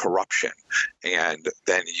corruption. And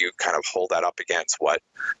then you kind of hold that up against what,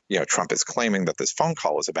 Trump is claiming that this phone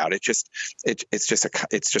call is about. It's just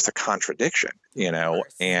a contradiction, and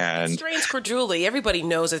it strains credulity. Everybody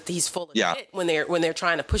knows that he's full of shit when they're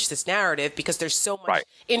trying to push this narrative, because there's so much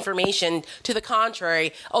information to the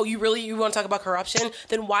contrary. Oh, you want to talk about corruption?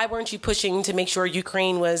 Then why weren't you pushing to make sure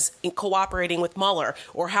Ukraine was cooperating with Mueller?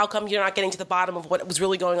 Or how come you're not getting to the bottom of what was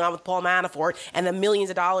really going on with Paul Manafort and the millions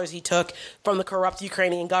of dollars he took from the corrupt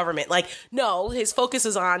Ukrainian government? No, his focus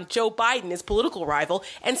is on Joe Biden, his political rival,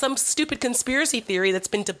 and some stupid conspiracy theory that's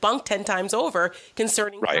been debunked 10 times over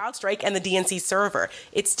concerning CrowdStrike and the DNC server.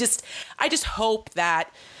 I just hope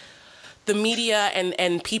that the media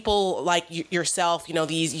and people like yourself,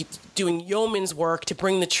 these doing yeoman's work to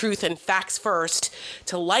bring the truth and facts first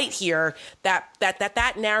to light here,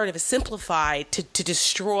 that narrative is simplified to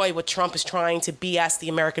destroy what Trump is trying to BS the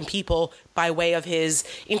American people by way of his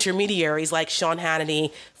intermediaries like Sean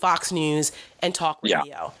Hannity, Fox News, and Talk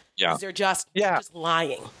Radio. Yeah. They're just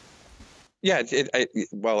lying. Yeah.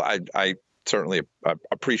 I certainly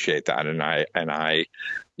appreciate that. And I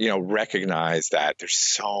recognize that there's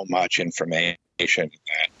so much information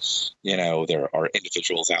that, there are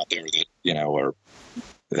individuals out there that,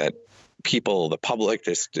 that people, the public,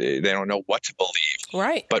 they don't know what to believe.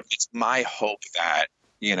 Right. But it's my hope that,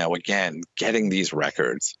 again, getting these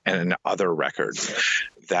records and other records,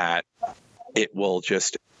 that it will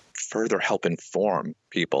just further help inform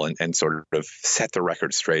people and sort of set the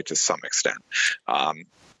record straight to some extent.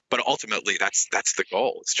 But ultimately, that's the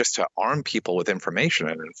goal. It's just to arm people with information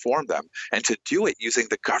and inform them, and to do it using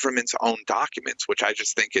the government's own documents, which I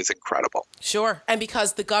just think is incredible. Sure. And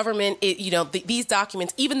because the government, these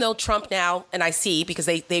documents, even though Trump now, and I see, because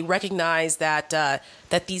they recognize that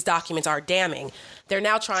these documents are damning, they're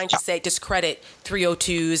now trying to discredit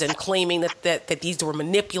 302s and claiming that these were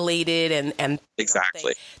manipulated and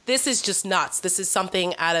exactly. This is just nuts. This is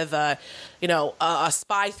something out of a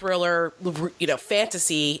spy thriller,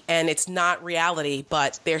 fantasy, and it's not reality.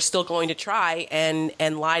 But they're still going to try and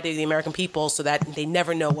lie to the American people so that they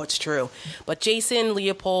never know what's true. But Jason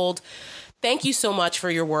Leopold, thank you so much for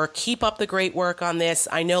your work. Keep up the great work on this.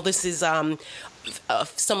 I know this is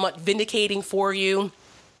somewhat vindicating for you.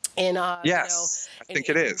 And yes, I think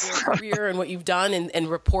it is. Your career and what you've done, and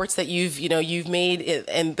reports that you've made,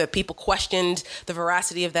 and the people questioned the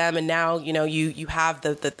veracity of them, and now you have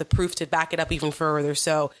the proof to back it up even further.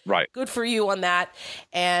 So good for you on that.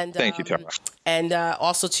 And thank you, Tara. And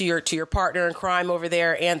also to your partner in crime over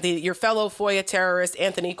there, and your fellow FOIA terrorist,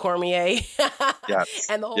 Anthony Cormier,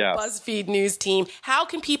 and the whole BuzzFeed News team. How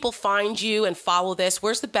can people find you and follow this?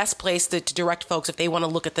 Where's the best place to direct folks if they want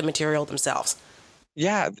to look at the material themselves?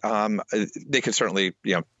 Yeah, they can certainly,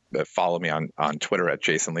 follow me on Twitter at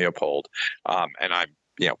Jason Leopold, and I,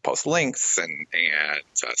 post links and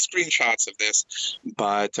screenshots of this.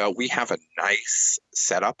 But we have a nice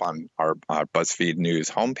setup on our BuzzFeed News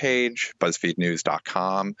homepage,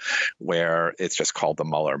 BuzzFeedNews.com, where it's just called the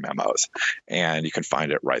Mueller Memos, and you can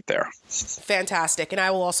find it right there. Fantastic. And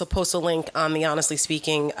I will also post a link on the Honestly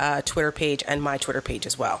Speaking Twitter page and my Twitter page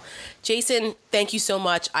as well. Jason, thank you so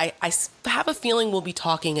much. I have a feeling we'll be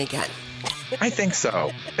talking again. I think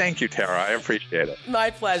so. Thank you, Tara. I appreciate it.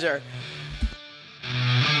 My pleasure.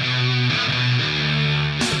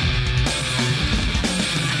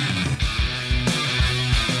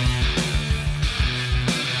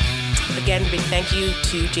 Again, big thank you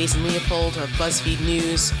to Jason Leopold of BuzzFeed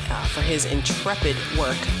News for his intrepid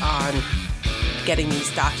work on getting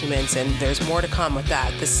these documents, and there's more to come with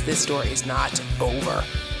that. This story is not over.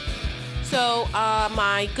 So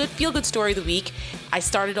my feel-good story of the week, I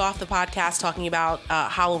started off the podcast talking about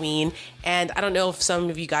Halloween, and I don't know if some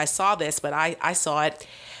of you guys saw this, but I saw it.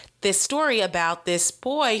 This story about this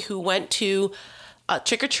boy who went to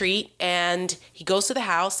trick-or-treat, and he goes to the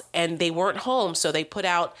house, and they weren't home, so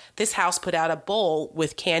this house put out a bowl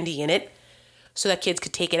with candy in it so that kids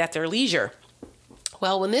could take it at their leisure.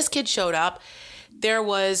 Well, when this kid showed up, there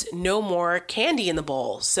was no more candy in the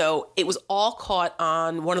bowl. So it was all caught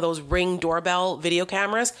on one of those Ring doorbell video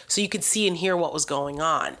cameras, so you could see and hear what was going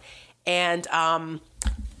on. And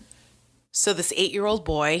so this 8-year-old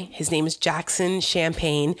boy, his name is Jackson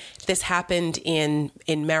Champagne. This happened in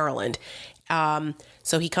Maryland.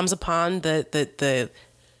 So he comes upon the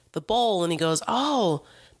bowl and he goes, "Oh,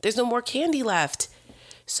 there's no more candy left."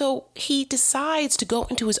 So he decides to go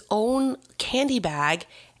into his own candy bag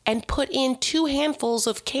and put in 2 handfuls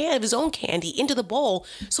of his own candy into the bowl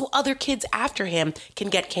so other kids after him can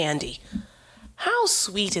get candy. How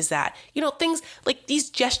sweet is that? You know, things like these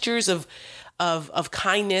gestures of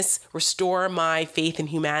kindness restore my faith in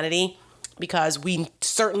humanity, because we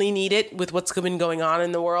certainly need it with what's been going on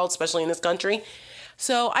in the world, especially in this country.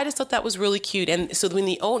 So I just thought that was really cute. And so when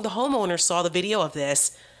the homeowners saw the video of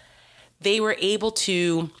this, they were able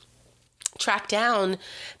to track down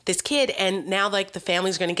this kid, and now like the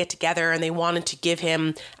family's going to get together, and they wanted to give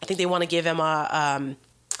him, I think they want to give him a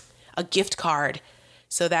gift card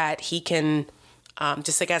so that he can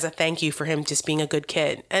just like as a thank you for him just being a good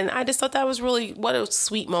kid. And I just thought that was really, what a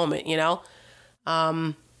sweet moment, you know.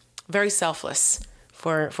 Very selfless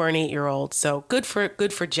for an 8-year-old. So good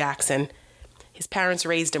for Jackson. His parents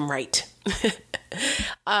raised him right.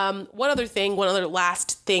 One other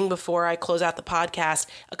last thing before I close out the podcast.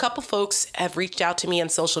 A couple folks have reached out to me on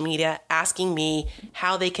social media asking me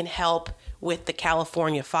how they can help with the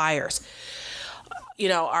California fires. You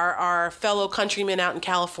know, our fellow countrymen out in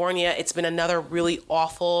California, it's been another really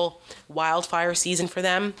awful wildfire season for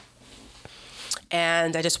them.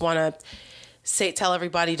 And I just want to tell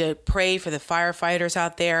everybody to pray for the firefighters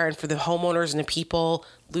out there and for the homeowners and the people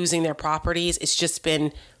losing their properties. It's just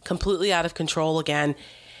been completely out of control again.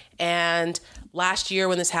 And last year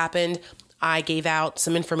when this happened, I gave out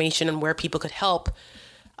some information on where people could help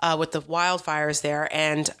with the wildfires there.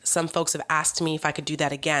 And some folks have asked me if I could do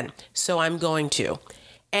that again. So I'm going to.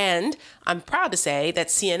 And I'm proud to say that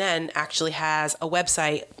CNN actually has a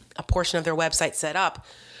website, a portion of their website set up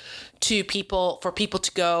for people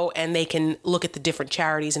to go, and they can look at the different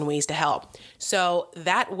charities and ways to help. So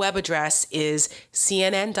that web address is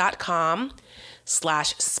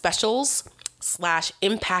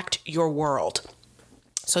cnn.com/specials/impactyourworld.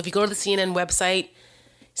 So if you go to the CNN website,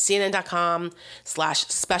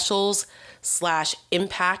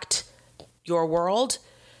 cnn.com/specials/impactyourworld,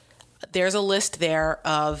 there's a list there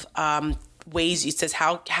of ways. It says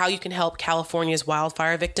how you can help California's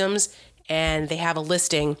wildfire victims, and they have a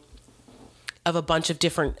listing of a bunch of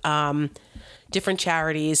different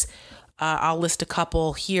charities. I'll list a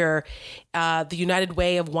couple here. The United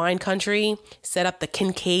Way of Wine Country set up the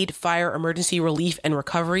Kincaid Fire Emergency Relief and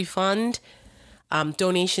Recovery Fund.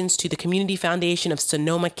 Donations to the Community Foundation of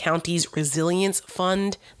Sonoma County's Resilience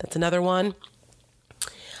Fund. That's another one.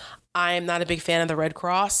 I am not a big fan of the Red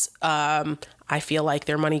Cross. I feel like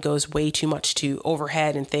their money goes way too much to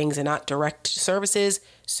overhead and things and not direct services.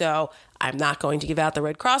 So I'm not going to give out the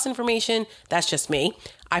Red Cross information. That's just me.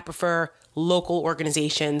 I prefer local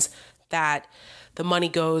organizations that the money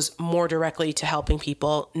goes more directly to helping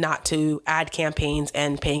people, not to ad campaigns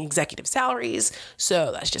and paying executive salaries.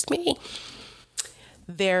 So that's just me.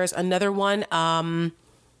 There's another one.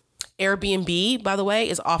 Airbnb, by the way,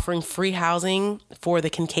 is offering free housing for the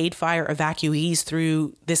Kincaid Fire evacuees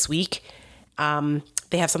through this week.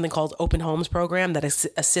 They have something called Open Homes Program that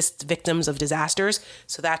assists victims of disasters.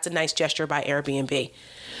 So that's a nice gesture by Airbnb.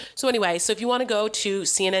 So anyway, so if you want to go to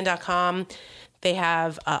CNN.com, they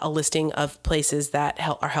have a listing of places that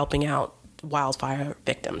are helping out wildfire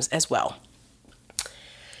victims as well.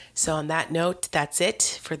 So on that note, that's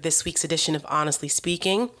it for this week's edition of Honestly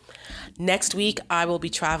Speaking. Next week, I will be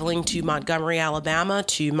traveling to Montgomery, Alabama,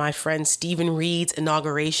 to my friend Stephen Reed's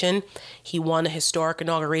inauguration. He won a historic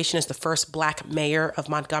inauguration as the first Black mayor of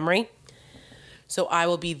Montgomery. So I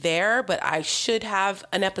will be there, but I should have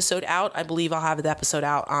an episode out. I believe I'll have the episode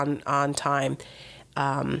out on time.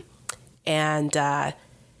 And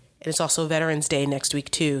it's also Veterans Day next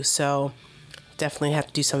week, too. So definitely have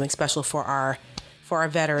to do something special for our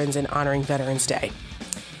veterans and honoring Veterans Day.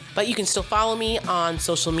 But you can still follow me on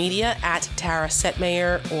social media at Tara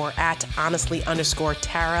Setmayer or at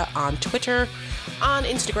honestly_Tara on Twitter, on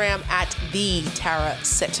Instagram at the Tara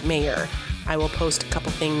Setmayer. I will post a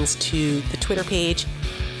couple things to the Twitter page.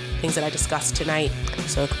 things that I discussed tonight.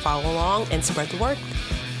 So follow along and spread the word.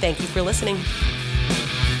 Thank you for listening.